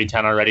Taylor at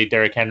RB10 already,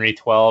 Derrick Henry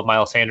 12,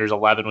 Miles Sanders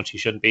 11, which he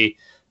shouldn't be.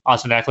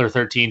 Austin Eckler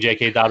 13,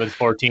 J.K. Dobbins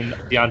 14,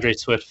 DeAndre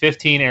Swift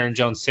 15, Aaron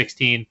Jones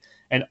 16,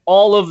 and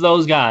all of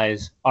those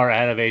guys are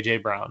ahead of A.J.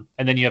 Brown.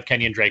 And then you have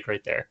Kenyon Drake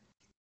right there.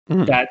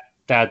 Mm-hmm.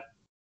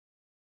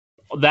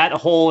 That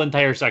whole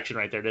entire section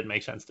right there didn't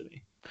make sense to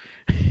me.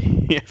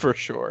 Yeah, for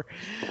sure.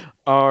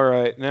 All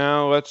right,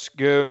 now let's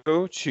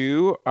go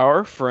to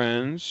our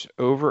friends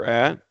over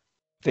at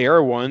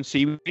TheraOne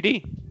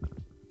CBD.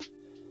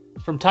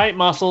 From tight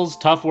muscles,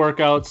 tough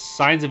workouts,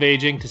 signs of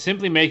aging, to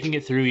simply making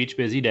it through each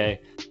busy day,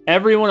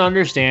 everyone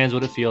understands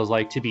what it feels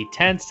like to be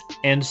tense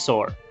and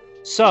sore.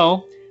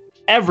 So,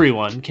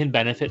 everyone can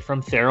benefit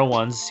from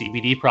TheraOne's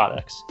CBD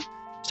products.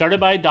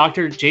 Started by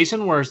Dr. Jason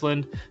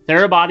Wersland,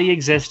 TheraBody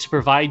exists to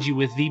provide you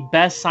with the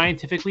best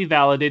scientifically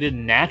validated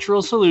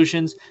natural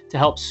solutions to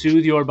help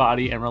soothe your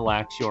body and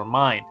relax your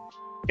mind.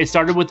 It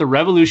started with the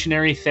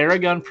revolutionary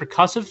Theragun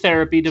percussive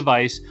therapy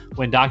device.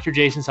 When Dr.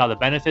 Jason saw the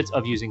benefits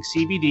of using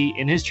CBD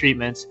in his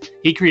treatments,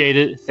 he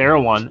created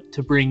TheraOne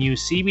to bring you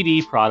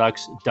CBD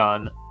products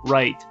done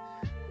right.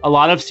 A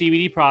lot of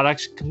CBD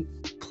products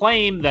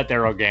claim that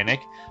they're organic,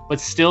 but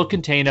still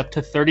contain up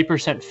to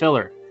 30%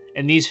 filler,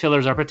 and these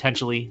fillers are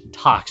potentially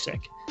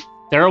toxic.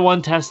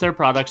 TheraOne tests their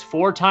products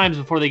 4 times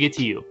before they get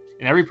to you,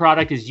 and every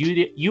product is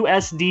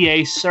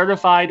USDA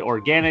certified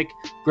organic,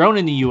 grown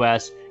in the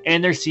US,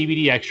 and their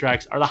CBD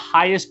extracts are the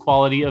highest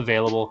quality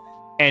available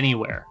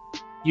anywhere.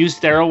 Use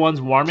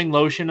TheraOne's warming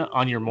lotion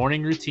on your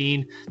morning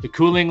routine, the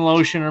cooling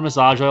lotion or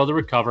massage oil to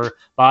recover,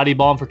 body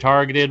balm for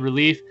targeted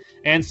relief,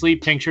 and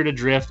sleep tincture to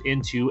drift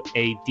into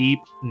a deep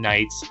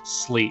night's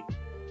sleep.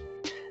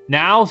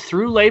 Now,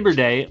 through Labor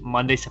Day,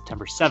 Monday,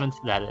 September 7th,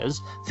 that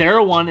is,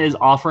 TheraOne is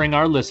offering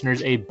our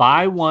listeners a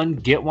buy one,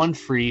 get one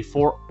free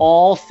for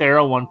all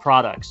TheraOne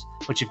products.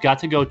 But you've got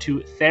to go to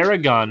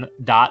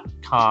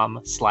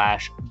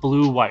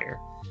theragun.com/bluewire.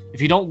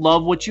 If you don't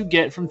love what you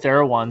get from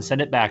TheraOne, send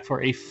it back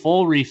for a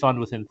full refund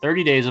within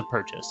 30 days of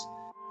purchase.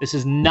 This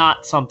is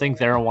not something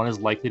TheraOne is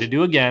likely to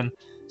do again,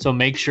 so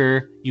make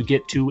sure you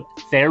get to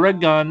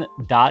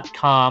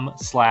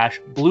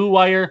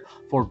theragun.com/bluewire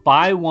for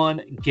buy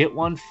one, get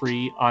one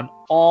free on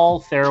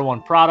all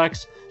TheraOne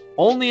products,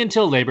 only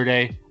until Labor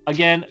Day.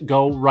 Again,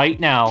 go right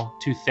now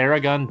to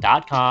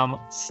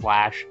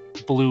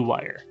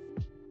theragun.com/bluewire.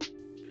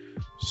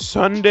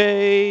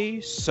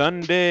 Sundays.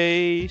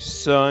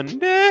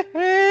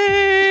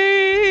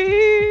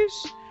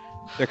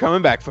 They're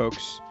coming back,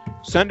 folks.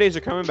 Sundays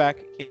are coming back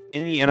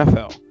in the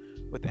NFL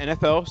with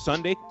NFL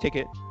Sunday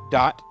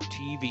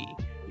Ticket.tv.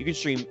 You can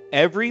stream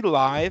every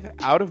live,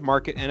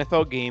 out-of-market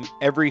NFL game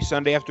every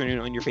Sunday afternoon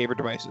on your favorite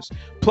devices.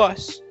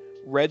 Plus,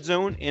 Red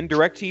Zone and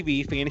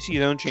DirecTV Fantasy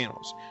Zone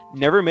channels.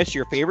 Never miss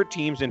your favorite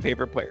teams and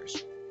favorite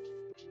players.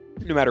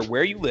 No matter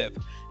where you live,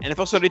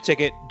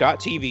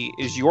 NFLSundayTicket.tv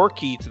is your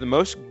key to the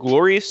most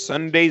glorious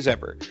Sundays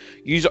ever.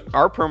 Use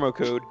our promo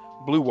code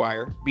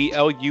BLUEWIRE,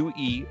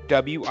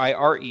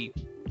 BLUEWIRE,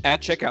 at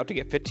checkout to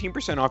get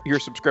 15% off your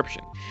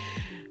subscription.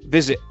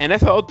 Visit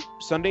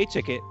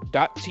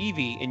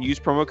NFLSundayTicket.tv and use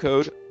promo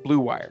code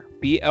BLUEWIRE,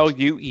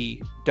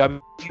 BLUEWIRE.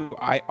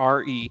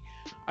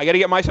 I got to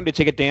get my Sunday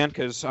ticket, Dan,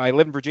 because I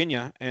live in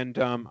Virginia, and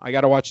I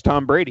got to watch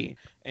Tom Brady,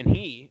 and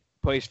he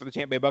plays for the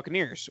Tampa Bay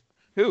Buccaneers,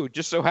 who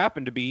just so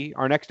happened to be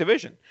our next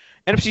division.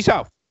 NFC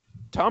South,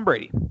 Tom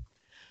Brady.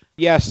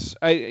 Yes,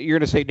 you're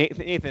going to say,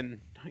 Nathan,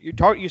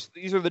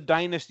 these are the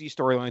dynasty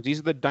storylines. These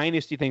are the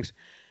dynasty things.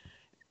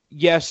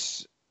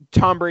 Yes,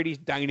 Tom Brady's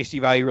dynasty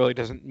value really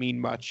doesn't mean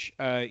much.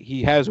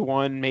 He has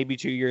 1, maybe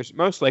 2 years,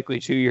 most likely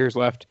 2 years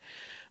left.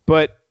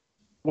 But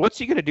what's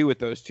he going to do with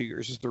those 2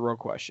 years is the real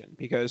question,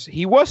 because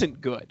he wasn't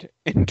good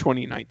in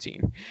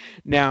 2019.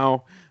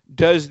 Now,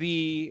 does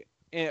the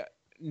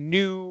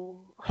new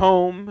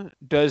home,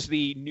 does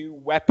the new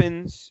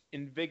weapons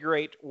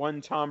invigorate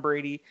one Tom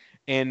Brady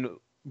and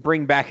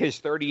bring back his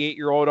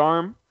 38-year-old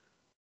arm?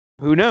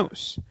 Who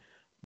knows?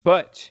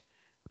 But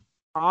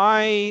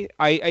I'm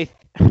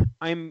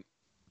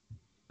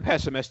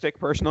pessimistic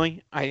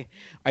personally. I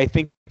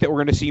think that we're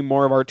going to see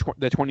more of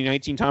the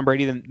 2019 Tom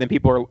Brady than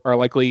people are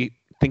likely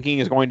thinking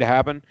is going to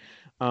happen.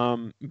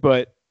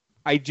 But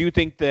I do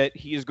think that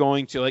he is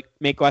going to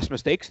make less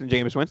mistakes than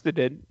Jameis Winston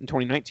did in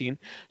 2019.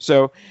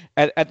 So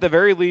at the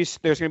very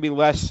least, there's going to be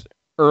less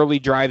early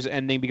drives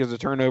ending because of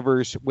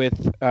turnovers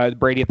with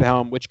Brady at the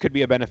helm, which could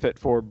be a benefit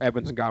for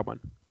Evans and Godwin.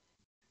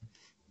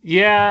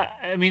 Yeah,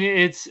 I mean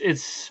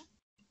it's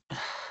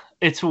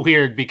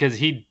weird because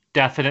he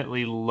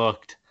definitely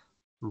looked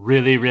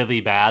really,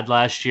 really bad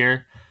last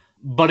year.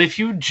 But if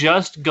you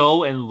just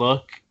go and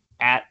look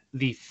at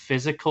the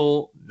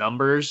physical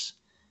numbers,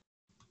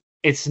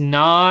 it's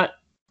not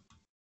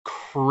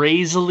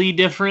crazily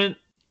different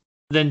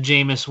than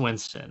Jameis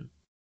Winston.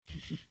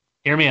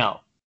 Hear me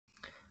out.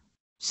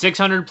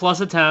 600 plus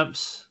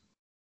attempts.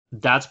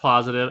 That's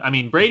positive. I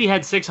mean, Brady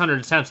had 600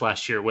 attempts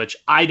last year, which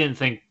I didn't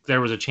think there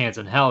was a chance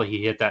in hell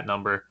he hit that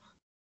number.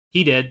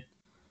 He did.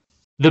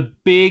 The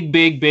big,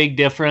 big, big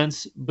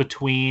difference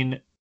between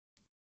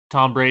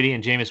Tom Brady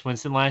and Jameis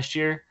Winston last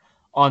year,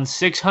 on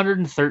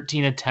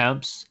 613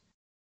 attempts,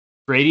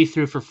 Brady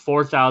threw for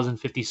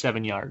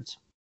 4,057 yards.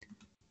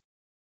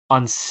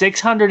 On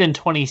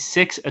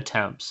 626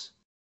 attempts,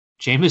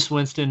 Jameis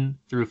Winston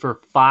threw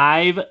for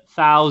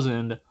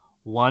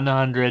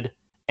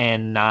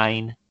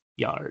 5,109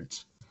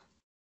 yards.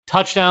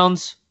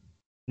 Touchdowns,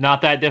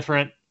 not that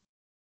different.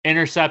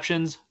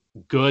 Interceptions,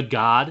 good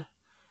God.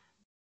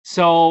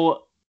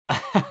 So,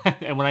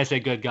 and when I say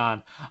good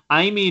God,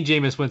 I mean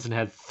Jameis Winston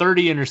had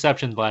 30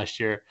 interceptions last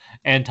year,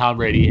 and Tom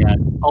Brady had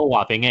a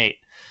whopping 8.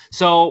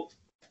 So,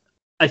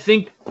 I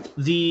think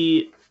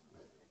the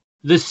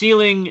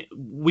ceiling,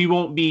 we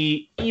won't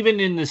be even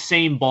in the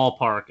same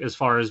ballpark as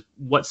far as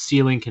what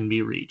ceiling can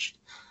be reached.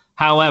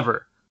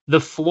 However, the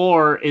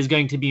floor is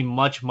going to be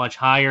much, much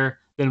higher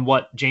than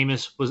what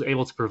Jameis was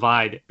able to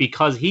provide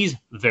because he's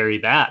very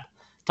bad.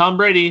 Tom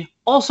Brady,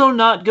 also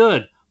not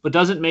good, but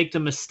doesn't make the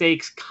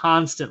mistakes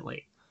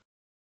constantly.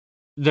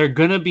 They're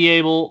going to be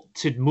able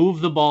to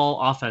move the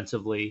ball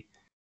offensively.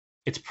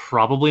 It's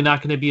probably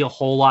not going to be a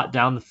whole lot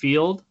down the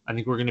field. I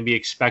think we're going to be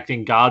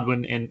expecting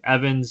Godwin and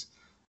Evans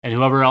and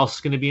whoever else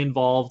is going to be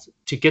involved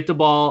to get the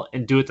ball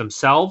and do it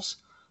themselves.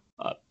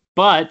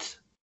 But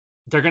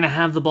they're going to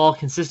have the ball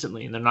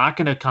consistently, and they're not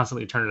going to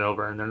constantly turn it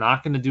over, and they're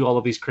not going to do all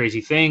of these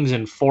crazy things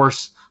and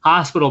force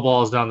hospital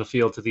balls down the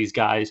field to these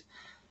guys.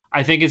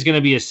 I think it's going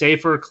to be a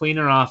safer,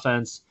 cleaner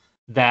offense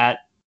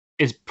that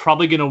is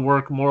probably going to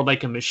work more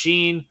like a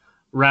machine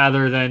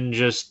rather than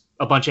just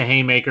a bunch of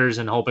haymakers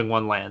and hoping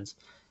one lands.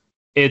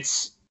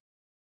 It's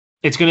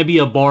going to be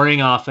a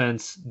boring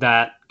offense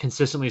that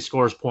consistently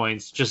scores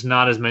points, just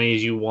not as many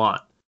as you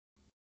want.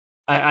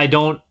 I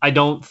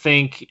don't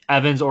think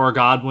Evans or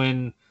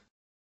Godwin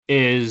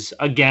is,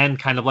 again,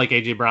 kind of like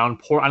AJ Brown.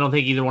 I don't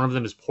think either one of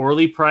them is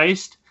poorly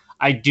priced.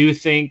 I do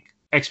think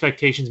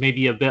expectations may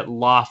be a bit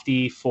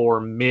lofty for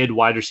mid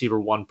wide receiver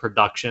 1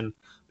 production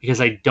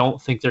because I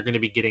don't think they're going to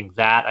be getting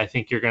that. I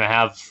think you're going to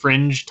have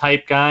fringe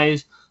type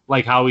guys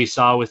like how we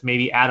saw with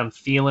maybe Adam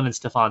Thielen and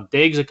Stephon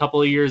Diggs a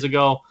couple of years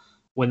ago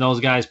when those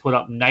guys put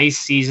up nice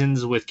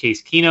seasons with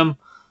Case Keenum.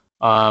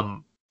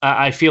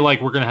 I feel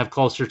like we're going to have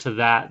closer to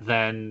that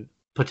than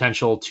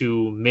potential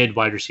to mid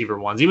wide receiver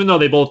ones, even though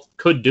they both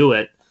could do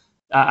it.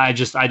 I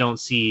don't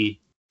see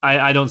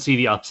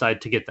the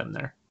upside to get them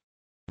there.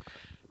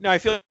 No, I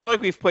feel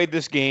like we've played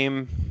this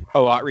game a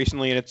lot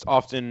recently, and it's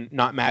often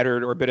not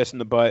mattered or bit us in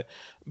the butt.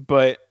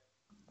 But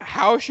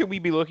how should we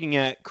be looking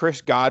at Chris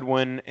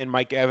Godwin and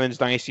Mike Evans'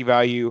 dynasty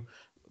value,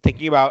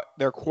 thinking about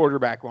their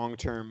quarterback long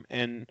term?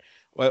 And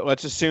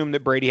let's assume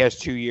that Brady has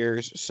 2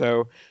 years.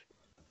 So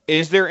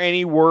is there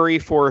any worry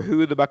for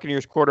who the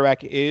Buccaneers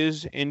quarterback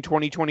is in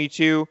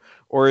 2022?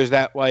 Or is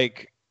that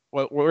like,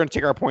 well, we're going to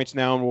take our points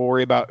now and we'll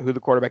worry about who the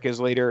quarterback is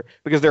later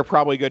because they're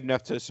probably good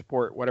enough to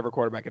support whatever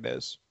quarterback it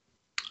is?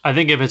 I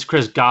think if it's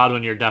Chris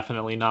Godwin, you're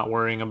definitely not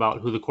worrying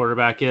about who the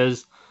quarterback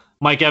is.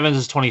 Mike Evans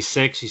is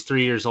 26. He's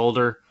 3 years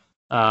older.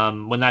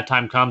 When that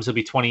time comes, he'll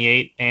be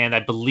 28, and I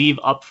believe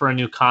up for a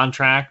new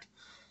contract.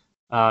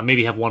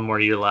 Maybe have one more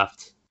year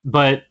left.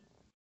 But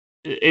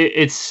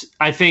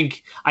I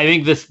think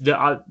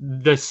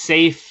the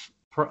safe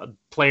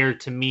player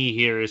to me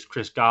here is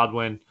Chris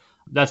Godwin.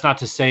 That's not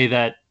to say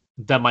that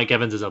Mike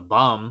Evans is a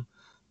bum.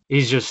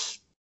 He's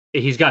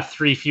got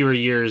 3 fewer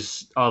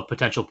years of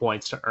potential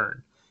points to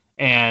earn.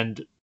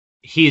 And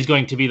he's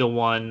going to be the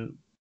one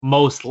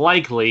most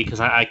likely, because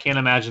I can't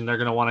imagine they're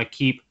going to want to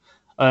keep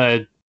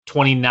a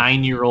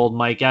 29-year-old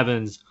Mike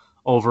Evans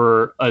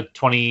over a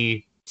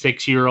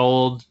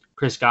 26-year-old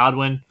Chris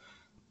Godwin.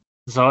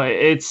 So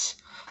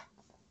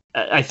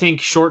I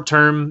think short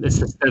term,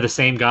 they're the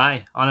same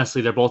guy.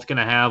 Honestly, they're both going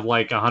to have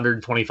like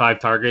 125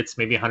 targets,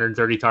 maybe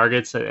 130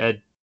 targets at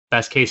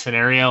best case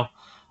scenario.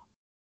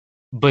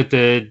 But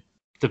the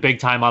big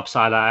time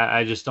upside,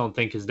 I just don't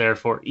think is there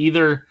for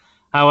either.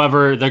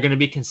 However, they're going to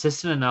be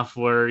consistent enough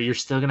where you're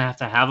still going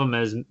to have them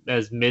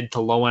as mid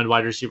to low end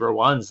wide receiver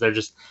ones.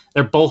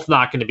 They're both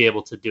not going to be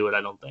able to do it,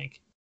 I don't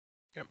think.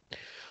 Yep.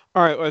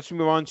 All right, let's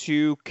move on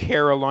to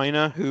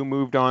Carolina, who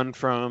moved on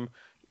from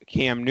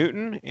Cam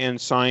Newton and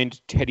signed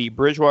Teddy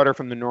Bridgewater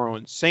from the New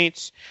Orleans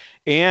Saints.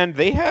 And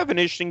they have an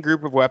interesting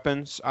group of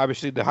weapons.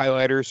 Obviously, the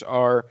highlighters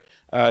are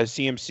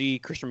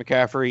CMC, Christian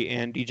McCaffrey,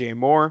 and DJ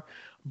Moore.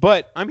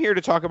 But I'm here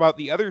to talk about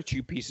the other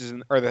two pieces,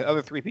 or the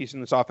other three pieces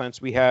in this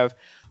offense. We have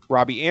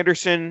Robbie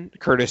Anderson,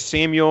 Curtis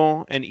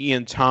Samuel, and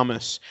Ian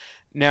Thomas.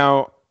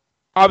 Now,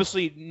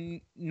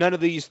 obviously, none of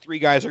these three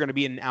guys are going to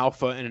be an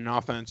alpha in an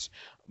offense,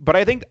 but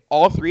I think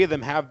all three of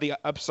them have the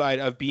upside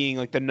of being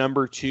like the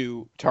number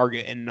 2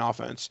 target in an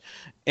offense.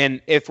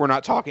 And if we're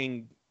not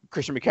talking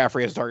Christian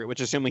McCaffrey as a target,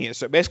 which assuming he is,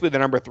 so basically the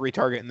number 3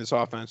 target in this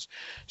offense.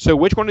 So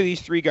which one of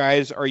these three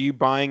guys are you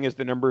buying as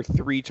the number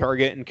 3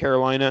 target in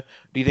Carolina?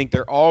 Do you think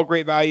they're all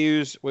great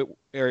values, or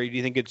do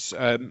you think it's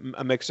a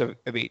mix of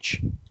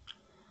each?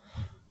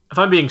 If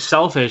I'm being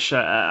selfish,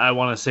 I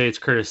want to say it's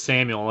Curtis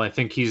Samuel. I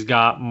think he's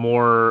got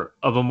more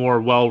of a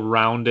more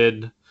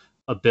well-rounded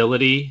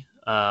ability.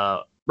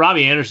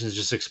 Robbie Anderson is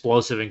just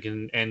explosive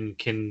and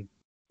can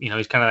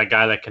he's kind of that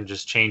guy that can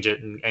just change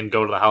it and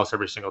go to the house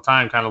every single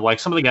time, kind of like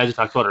some of the guys you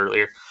talked about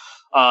earlier.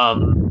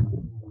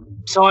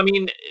 So, I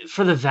mean,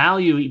 for the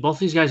value, both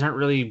these guys aren't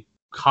really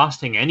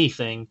costing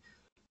anything.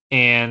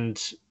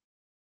 And,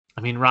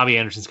 I mean, Robbie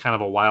Anderson's kind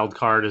of a wild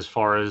card as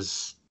far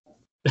as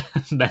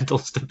mental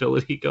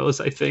stability goes,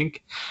 I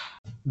think.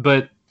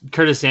 But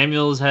Curtis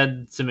Samuel's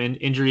had some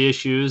injury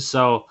issues.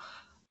 So,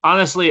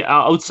 honestly,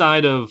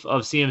 outside of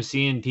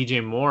CMC and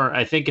DJ Moore,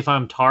 I think if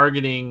I'm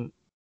targeting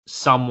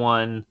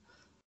someone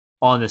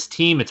on this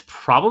team, it's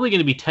probably going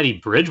to be Teddy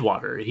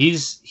Bridgewater.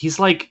 He's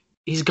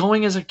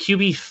going as a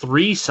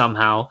QB3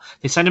 somehow.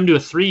 They signed him to a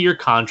 3-year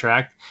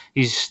contract.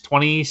 He's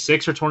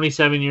 26 or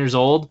 27 years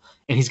old,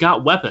 and he's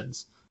got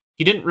weapons.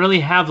 He didn't really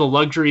have the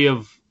luxury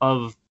of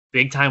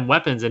big-time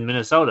weapons in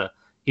Minnesota.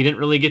 He didn't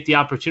really get the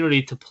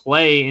opportunity to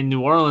play in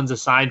New Orleans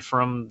aside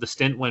from the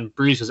stint when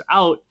Breeze was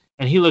out,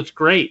 and he looked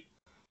great.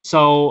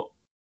 So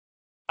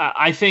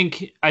I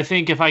think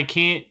if I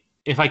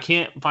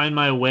can't find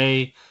my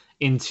way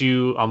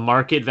into a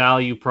market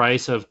value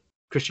price of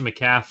Christian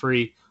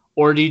McCaffrey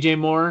or DJ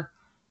Moore,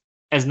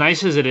 as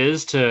nice as it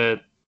is to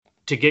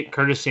get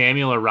Curtis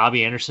Samuel or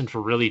Robbie Anderson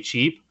for really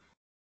cheap,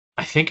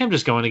 I think I'm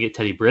just going to get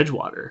Teddy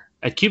Bridgewater.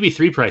 At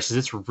QB3 prices,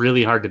 it's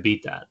really hard to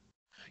beat that.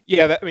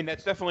 Yeah,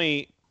 that's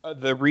definitely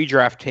the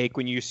redraft take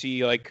when you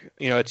see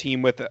a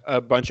team with a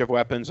bunch of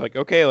weapons. Like,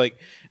 okay, like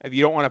if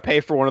you don't want to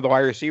pay for one of the wide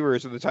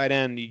receivers or the tight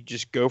end, you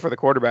just go for the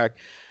quarterback.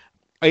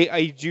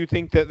 I do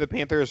think that the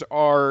Panthers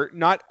are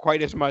not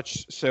quite as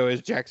much so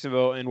as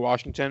Jacksonville and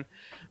Washington,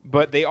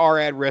 but they are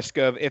at risk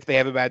of, if they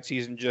have a bad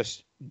season,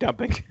 just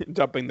dumping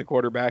the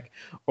quarterback,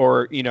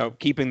 or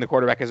keeping the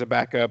quarterback as a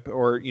backup,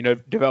 or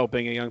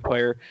developing a young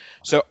player.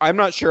 So I'm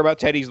not sure about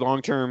Teddy's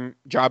long-term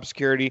job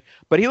security,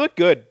 but he looked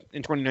good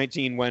in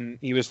 2019 when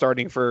he was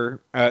starting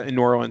for in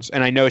New Orleans.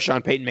 And I know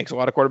Sean Payton makes a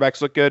lot of quarterbacks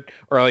look good,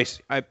 or at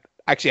least I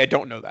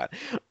don't know that.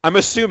 I'm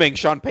assuming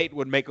Sean Payton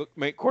would make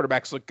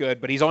quarterbacks look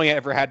good, but he's only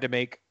ever had to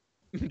make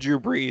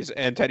Drew Brees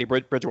and Teddy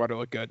Bridgewater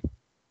look good.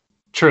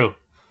 True.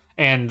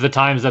 And the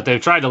times that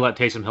they've tried to let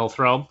Taysom Hill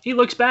throw, he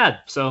looks bad.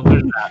 So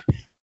there's that.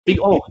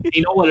 Oh,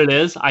 you know what it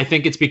is? I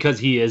think it's because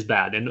he is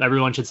bad, and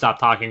everyone should stop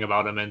talking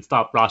about him and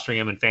stop rostering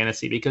him in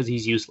fantasy because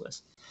he's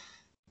useless.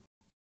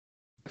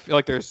 I feel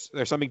like there's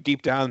something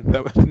deep down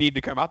that would need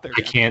to come out there.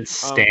 I can't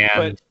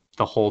stand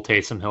the whole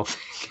Taysom Hill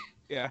thing.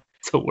 Yeah.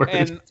 It's the worst.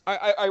 And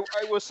I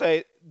will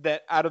say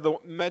that out of the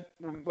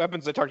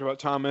weapons I talked about,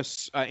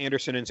 Thomas,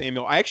 Anderson, and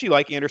Samuel, I actually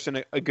like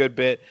Anderson a good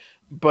bit.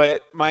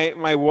 But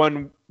my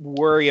one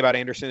worry about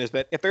Anderson is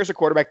that if there's a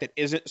quarterback that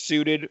isn't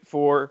suited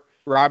for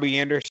Robbie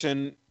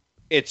Anderson,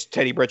 it's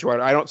Teddy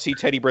Bridgewater. I don't see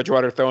Teddy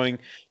Bridgewater throwing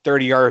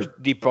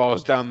 30-yard deep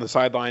balls down the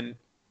sideline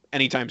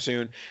anytime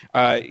soon.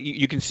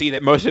 You can see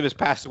that most of his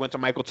passes went to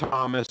Michael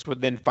Thomas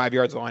within 5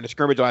 yards of the line of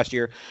scrimmage last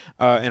year.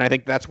 And I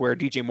think that's where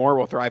DJ Moore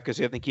will thrive because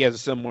I think he has a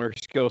similar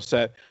skill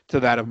set to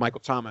that of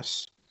Michael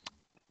Thomas.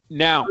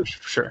 Now,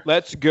 Sure.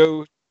 let's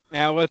go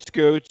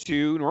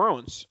to New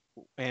Orleans.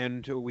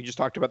 And we just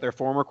talked about their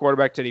former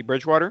quarterback, Teddy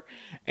Bridgewater.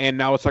 And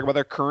now let's talk about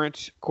their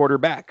current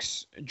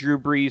quarterbacks, Drew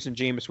Brees and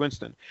Jameis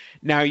Winston.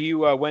 Now, you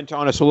went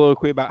on a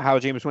soliloquy about how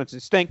Jameis Winston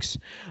stinks.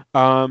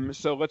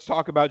 So let's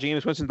talk about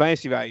Jameis Winston's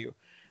dynasty value.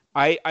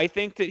 I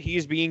think that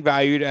he's being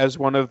valued as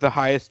one of the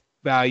highest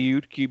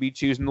valued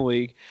QB2s in the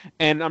league.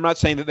 And I'm not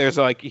saying that there's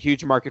like a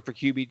huge market for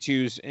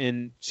QB2s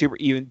in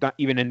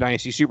even in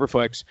Dynasty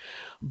Superflex.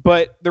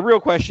 But the real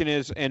question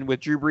is, and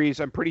with Drew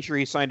Brees, I'm pretty sure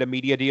he signed a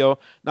media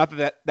deal. Not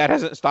that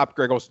hasn't stopped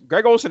Greg Olsen.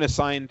 Greg Olsen has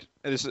signed,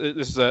 this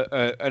is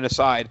an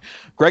aside,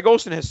 Greg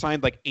Olsen has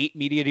signed like 8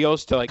 media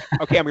deals to like,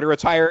 okay, I'm going to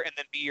retire and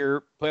then be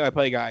your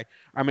play-by-play guy.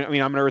 I'm going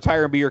to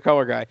retire and be your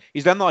color guy.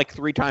 He's done that like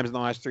 3 times in the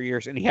last 3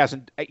 years, and he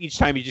hasn't, each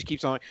time he just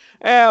keeps on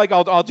like,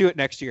 I'll do it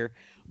next year.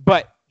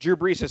 But Drew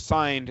Brees has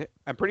signed,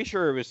 I'm pretty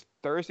sure it was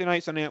Thursday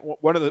night, Sunday night,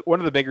 one of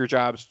the bigger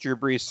jobs Drew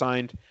Brees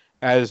signed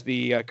as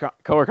the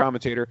color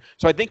commentator.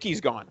 So I think he's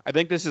gone. I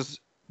think this is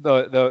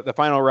the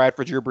final ride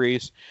for Drew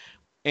Brees.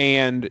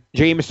 And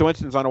Jameis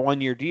Winston's on a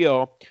 1-year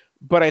deal.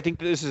 But I think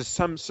this is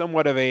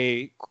somewhat of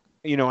a,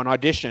 an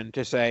audition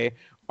to say,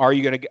 are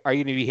you going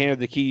to be handed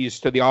the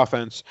keys to the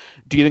offense?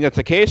 Do you think that's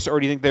the case,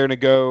 or do you think they're going to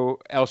go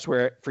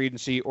elsewhere at free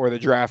agency or the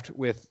draft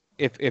with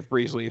if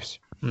Brees leaves?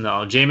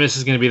 No, Jameis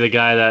is going to be the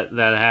guy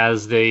that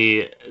has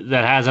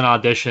an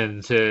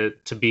audition to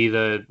be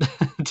the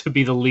to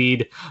be the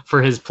lead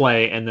for his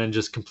play, and then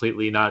just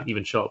completely not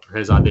even show up for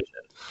his audition.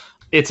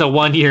 It's a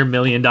 1-year $1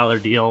 million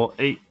deal.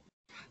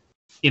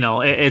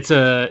 It's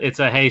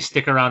a hey,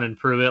 stick around and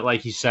prove it,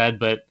 like you said.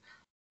 But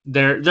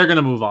they're going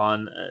to move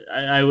on.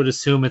 I would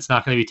assume it's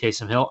not going to be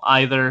Taysom Hill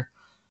either.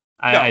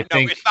 I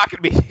think it's not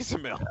going to be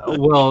Taysom Hill.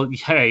 Well,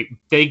 hey,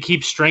 they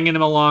keep stringing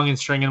him along,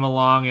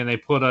 and they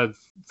put a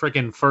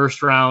freaking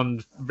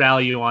first-round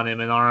value on him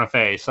in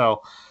RFA.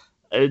 So,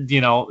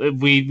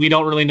 we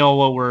don't really know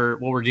what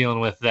we're dealing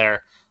with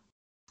there.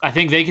 I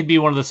think they could be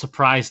one of the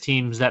surprise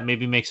teams that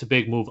maybe makes a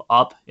big move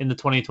up in the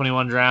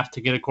 2021 draft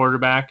to get a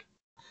quarterback.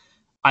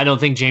 I don't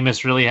think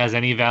Jameis really has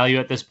any value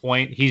at this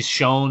point. He's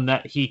shown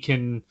that he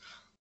can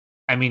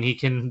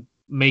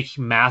make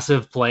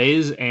massive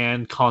plays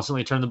and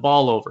constantly turn the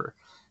ball over.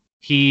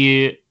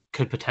 He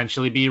could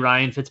potentially be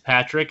Ryan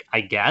Fitzpatrick, I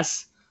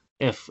guess,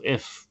 if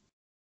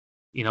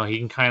he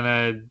can kind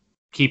of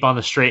keep on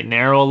the straight and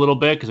narrow a little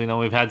bit, because we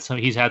know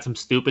he's had some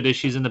stupid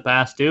issues in the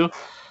past too.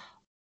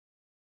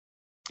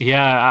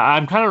 Yeah,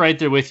 I'm kind of right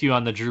there with you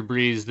on the Drew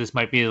Brees. This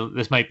might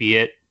be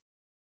it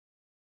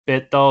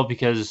bit though,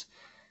 because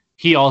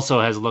he also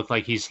has looked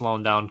like he's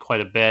slowing down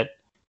quite a bit.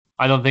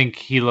 I don't think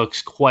he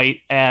looks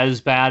quite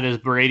as bad as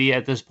Brady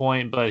at this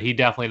point, but he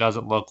definitely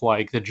doesn't look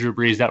like the Drew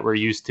Brees that we're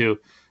used to,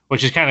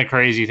 which is kind of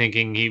crazy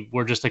thinking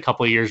we're just a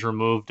couple of years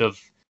removed of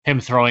him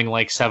throwing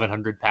like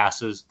 700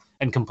 passes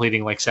and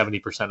completing like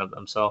 70% of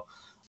them. So,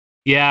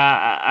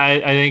 yeah,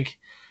 I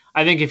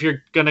think if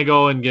you're gonna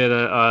go and get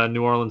a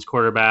New Orleans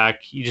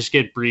quarterback, you just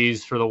get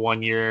Brees for the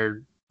 1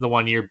 year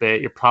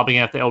bit. You're probably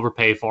gonna have to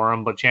overpay for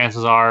him, but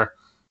chances are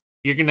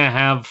you're gonna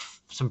have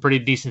some pretty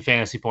decent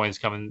fantasy points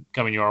coming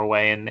your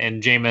way.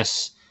 And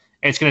Jameis,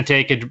 it's going to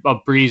take a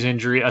Brees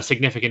injury, a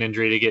significant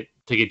injury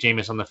to get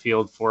Jameis on the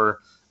field for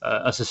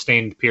a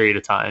sustained period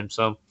of time.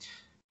 So,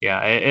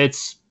 yeah,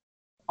 it's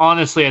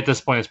honestly at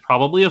this point it's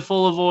probably a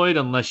full avoid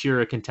unless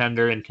you're a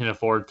contender and can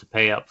afford to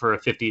pay up for a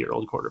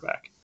 50-year-old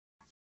quarterback.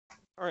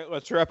 All right,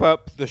 let's wrap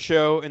up the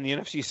show in the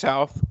NFC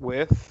South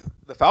with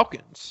the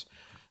Falcons.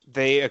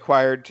 They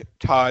acquired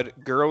Todd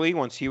Gurley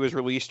once he was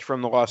released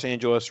from the Los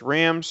Angeles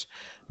Rams.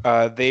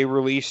 They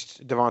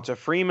released Devonta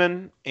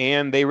Freeman,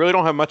 and they really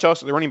don't have much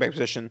else at the running back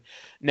position.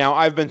 Now,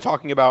 I've been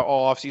talking about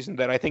all offseason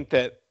that I think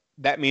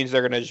that means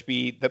they're going to just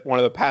be one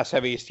of the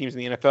pass-heaviest teams in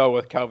the NFL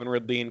with Calvin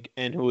Ridley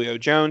and Julio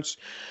Jones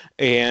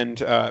and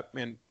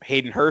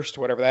Hayden Hurst,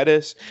 whatever that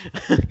is.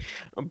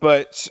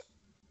 But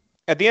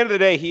at the end of the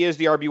day, he is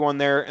the RB1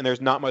 there, and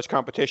there's not much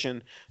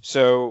competition.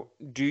 So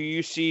do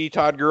you see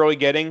Todd Gurley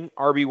getting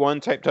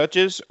RB1 type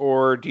touches,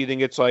 or do you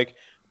think it's like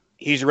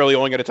he's really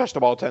only going to touch the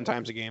ball 10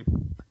 times a game?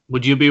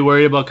 Would you be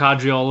worried about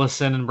Kadri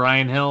Olesen and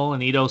Brian Hill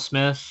and Ito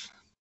Smith?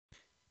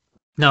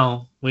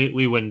 No,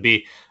 we wouldn't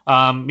be.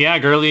 Yeah,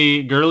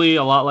 Gurley,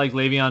 a lot like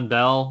Le'Veon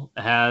Bell,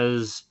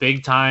 has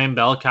big-time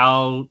bell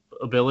cow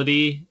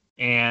ability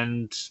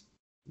and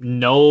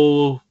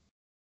no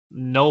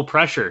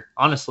pressure,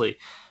 honestly.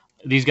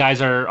 These guys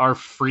are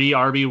free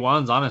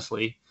RB1s,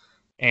 honestly.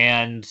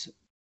 And,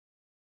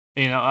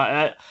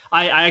 I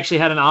actually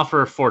had an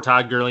offer for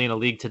Todd Gurley in a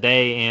league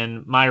today,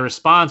 and my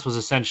response was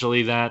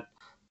essentially that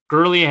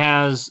Gurley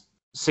has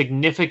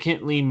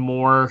significantly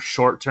more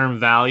short-term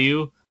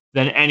value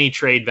than any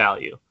trade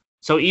value.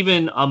 So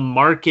even a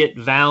market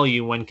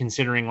value when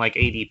considering like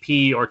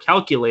ADP or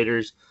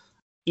calculators,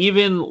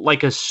 even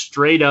like a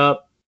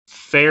straight-up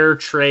fair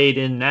trade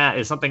in that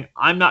is something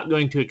I'm not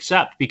going to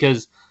accept,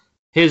 because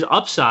his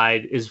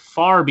upside is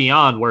far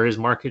beyond where his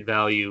market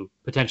value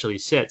potentially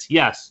sits.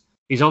 Yes,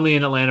 he's only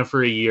in Atlanta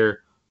for a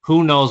year.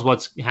 Who knows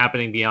what's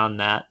happening beyond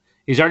that?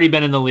 He's already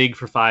been in the league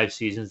for 5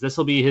 seasons. This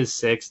will be his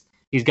 6th.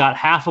 He's got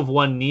half of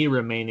one knee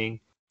remaining,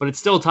 but it's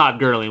still Todd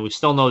Gurley, and we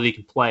still know that he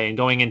can play. And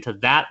going into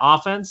that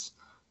offense,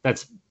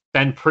 that's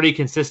been pretty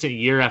consistent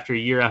year after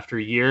year after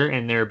year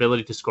in their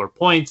ability to score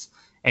points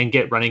and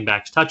get running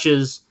backs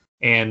touches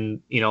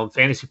and,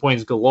 fantasy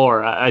points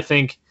galore. I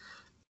think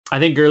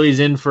Gurley's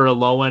in for a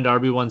low-end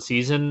RB1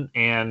 season,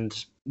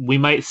 and we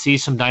might see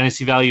some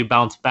dynasty value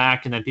bounce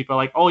back, and then people are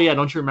like, oh, yeah,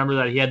 don't you remember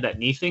that he had that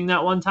knee thing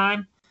that one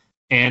time?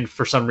 And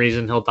for some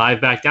reason, he'll dive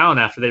back down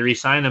after they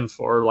re-sign him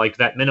for,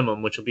 that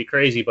minimum, which will be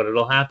crazy, but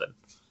it'll happen.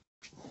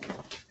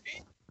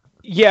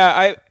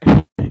 Yeah,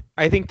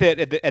 I think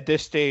that at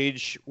this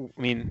stage,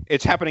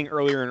 it's happening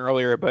earlier and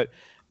earlier, but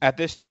at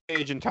this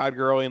stage in Todd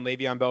Gurley and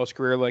Le'Veon Bell's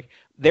career,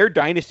 their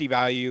dynasty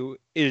value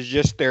is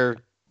just their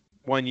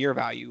 1-year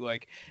value.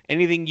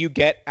 Anything you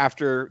get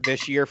after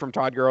this year from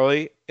Todd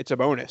Gurley, it's a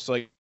bonus.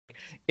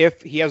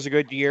 If he has a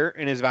good year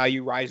and his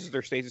value rises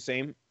or stays the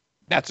same,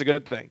 that's a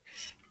good thing.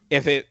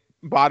 If it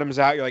bottoms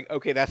out, you're like,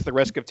 okay, that's the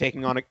risk of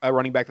taking on a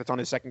running back that's on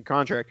his second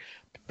contract,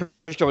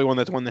 particularly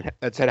one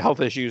that's had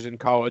health issues in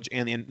college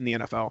and in the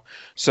NFL.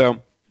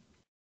 So,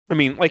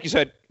 like you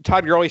said,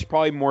 Todd Gurley's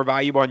probably more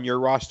valuable on your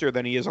roster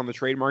than he is on the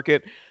trade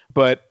market.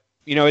 But,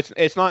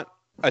 it's not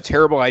a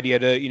terrible idea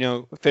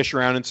to, fish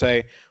around and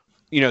say,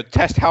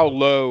 test how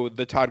low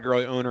the Todd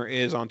Gurley owner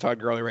is on Todd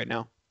Gurley right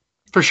now.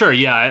 For sure,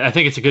 yeah. I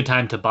think it's a good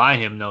time to buy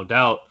him, no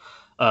doubt,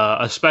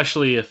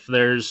 especially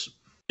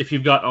if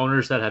you've got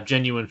owners that have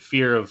genuine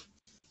fear of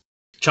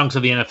chunks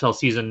of the NFL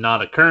season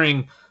not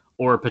occurring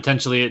or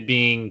potentially it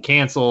being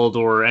canceled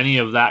or any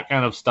of that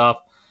kind of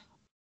stuff.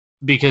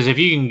 Because if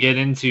you can get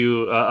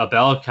into a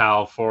bell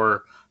cow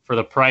for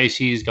the price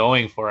he's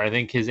going for, I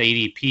think his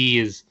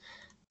ADP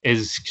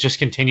is just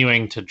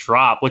continuing to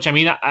drop, which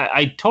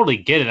I totally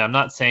get it. I'm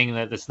not saying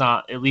that it's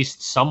not at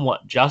least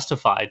somewhat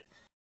justified,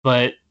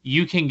 but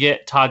you can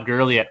get Todd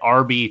Gurley at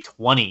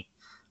RB20,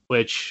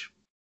 which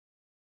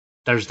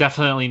there's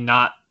definitely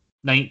not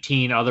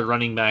 19 other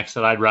running backs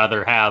that I'd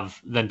rather have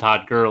than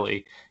Todd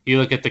Gurley. You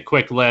look at the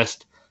quick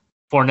list,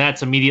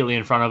 Fournette's immediately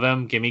in front of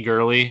him. Give me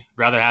Gurley.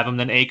 Rather have him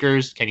than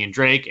Akers, Kenyon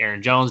Drake,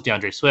 Aaron Jones,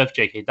 DeAndre Swift,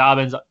 J.K.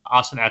 Dobbins,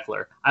 Austin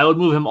Eckler. I would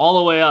move him all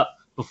the way up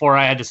before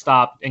I had to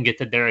stop and get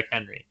to Derrick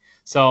Henry.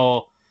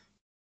 So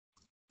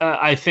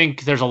I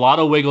think there's a lot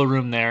of wiggle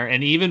room there.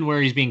 And even where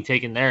he's being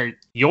taken there,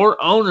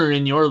 your owner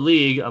in your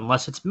league,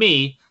 unless it's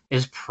me,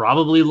 is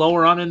probably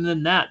lower on him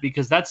than that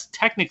because that's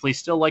technically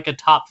still like a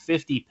top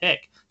 50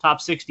 pick,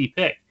 top 60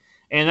 pick.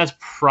 And that's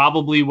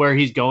probably where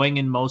he's going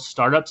in most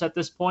startups at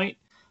this point.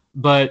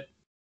 But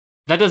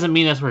that doesn't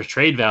mean that's where his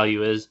trade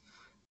value is.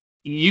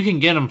 You can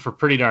get him for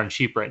pretty darn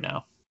cheap right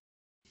now.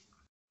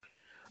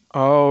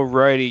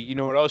 Alrighty. You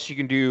know what else you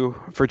can do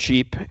for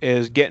cheap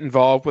is get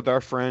involved with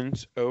our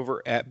friends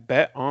over at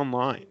Bet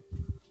Online.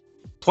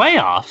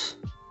 Playoffs?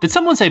 Did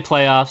someone say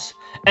playoffs?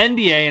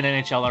 NBA and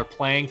NHL are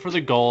playing for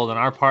the gold, and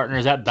our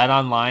partners at Bet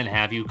Online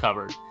have you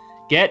covered.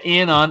 Get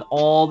in on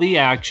all the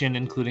action,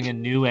 including a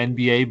new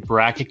NBA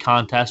bracket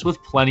contest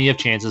with plenty of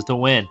chances to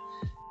win.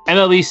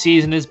 MLB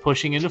season is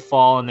pushing into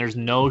fall, and there's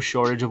no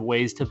shortage of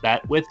ways to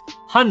bet with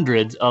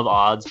hundreds of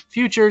odds,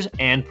 futures,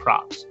 and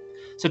props.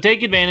 So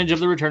take advantage of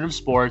the return of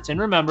sports, and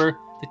remember,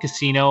 the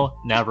casino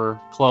never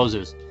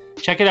closes.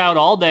 Check it out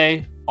all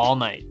day, all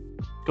night.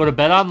 Go to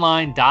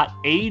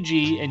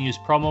betonline.ag and use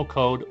promo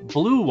code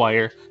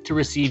BLUEWIRE to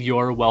receive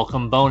your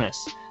welcome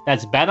bonus.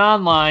 That's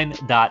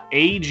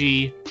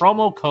betonline.ag,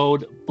 promo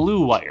code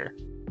BLUEWIRE.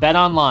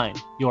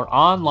 BetOnline, your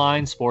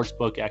online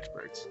sportsbook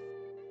experts.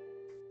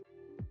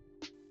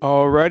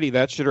 Alrighty,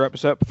 that should wrap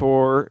us up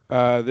for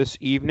this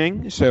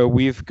evening. So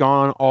we've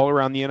gone all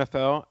around the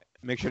NFL.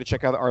 Make sure to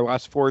check out our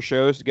last 4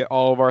 shows to get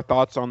all of our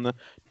thoughts on the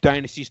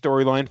dynasty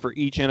storyline for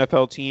each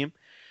NFL team.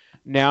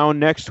 Now,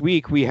 next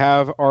week, we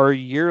have our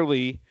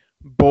yearly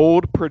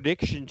bold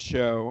prediction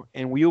show,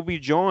 and we will be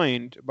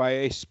joined by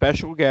a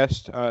special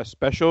guest, or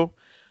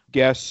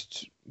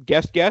guest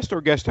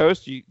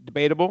host,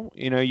 debatable.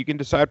 You can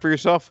decide for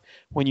yourself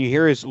when you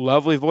hear his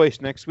lovely voice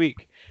next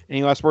week.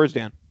 Any last words,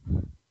 Dan?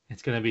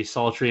 It's going to be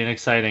sultry and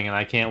exciting, and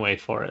I can't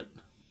wait for it.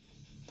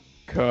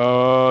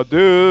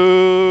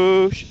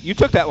 Kadoosh. You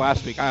took that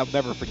last week. I'll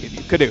never forgive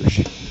you.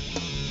 Kadoosh.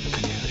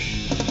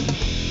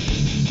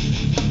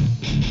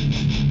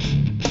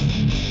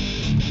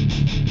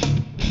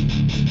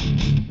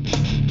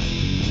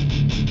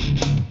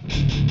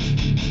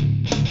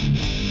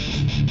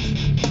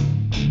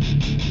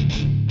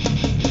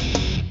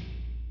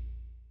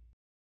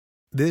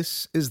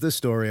 This is the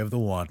story of the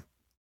one.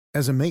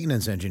 As a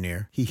maintenance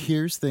engineer, he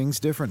hears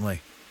things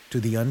differently. To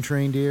the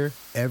untrained ear,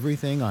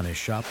 everything on his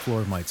shop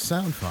floor might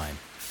sound fine,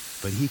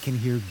 but he can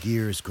hear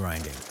gears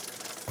grinding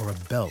or a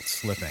belt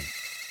slipping.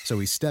 So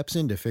he steps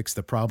in to fix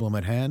the problem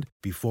at hand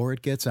before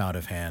it gets out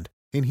of hand.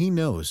 And he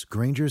knows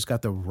Grainger's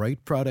got the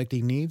right product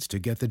he needs to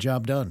get the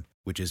job done,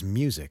 which is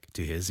music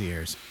to his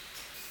ears.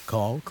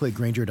 Call, click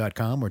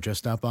Grainger.com, or just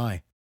stop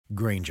by.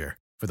 Grainger,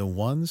 for the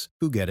ones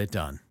who get it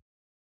done.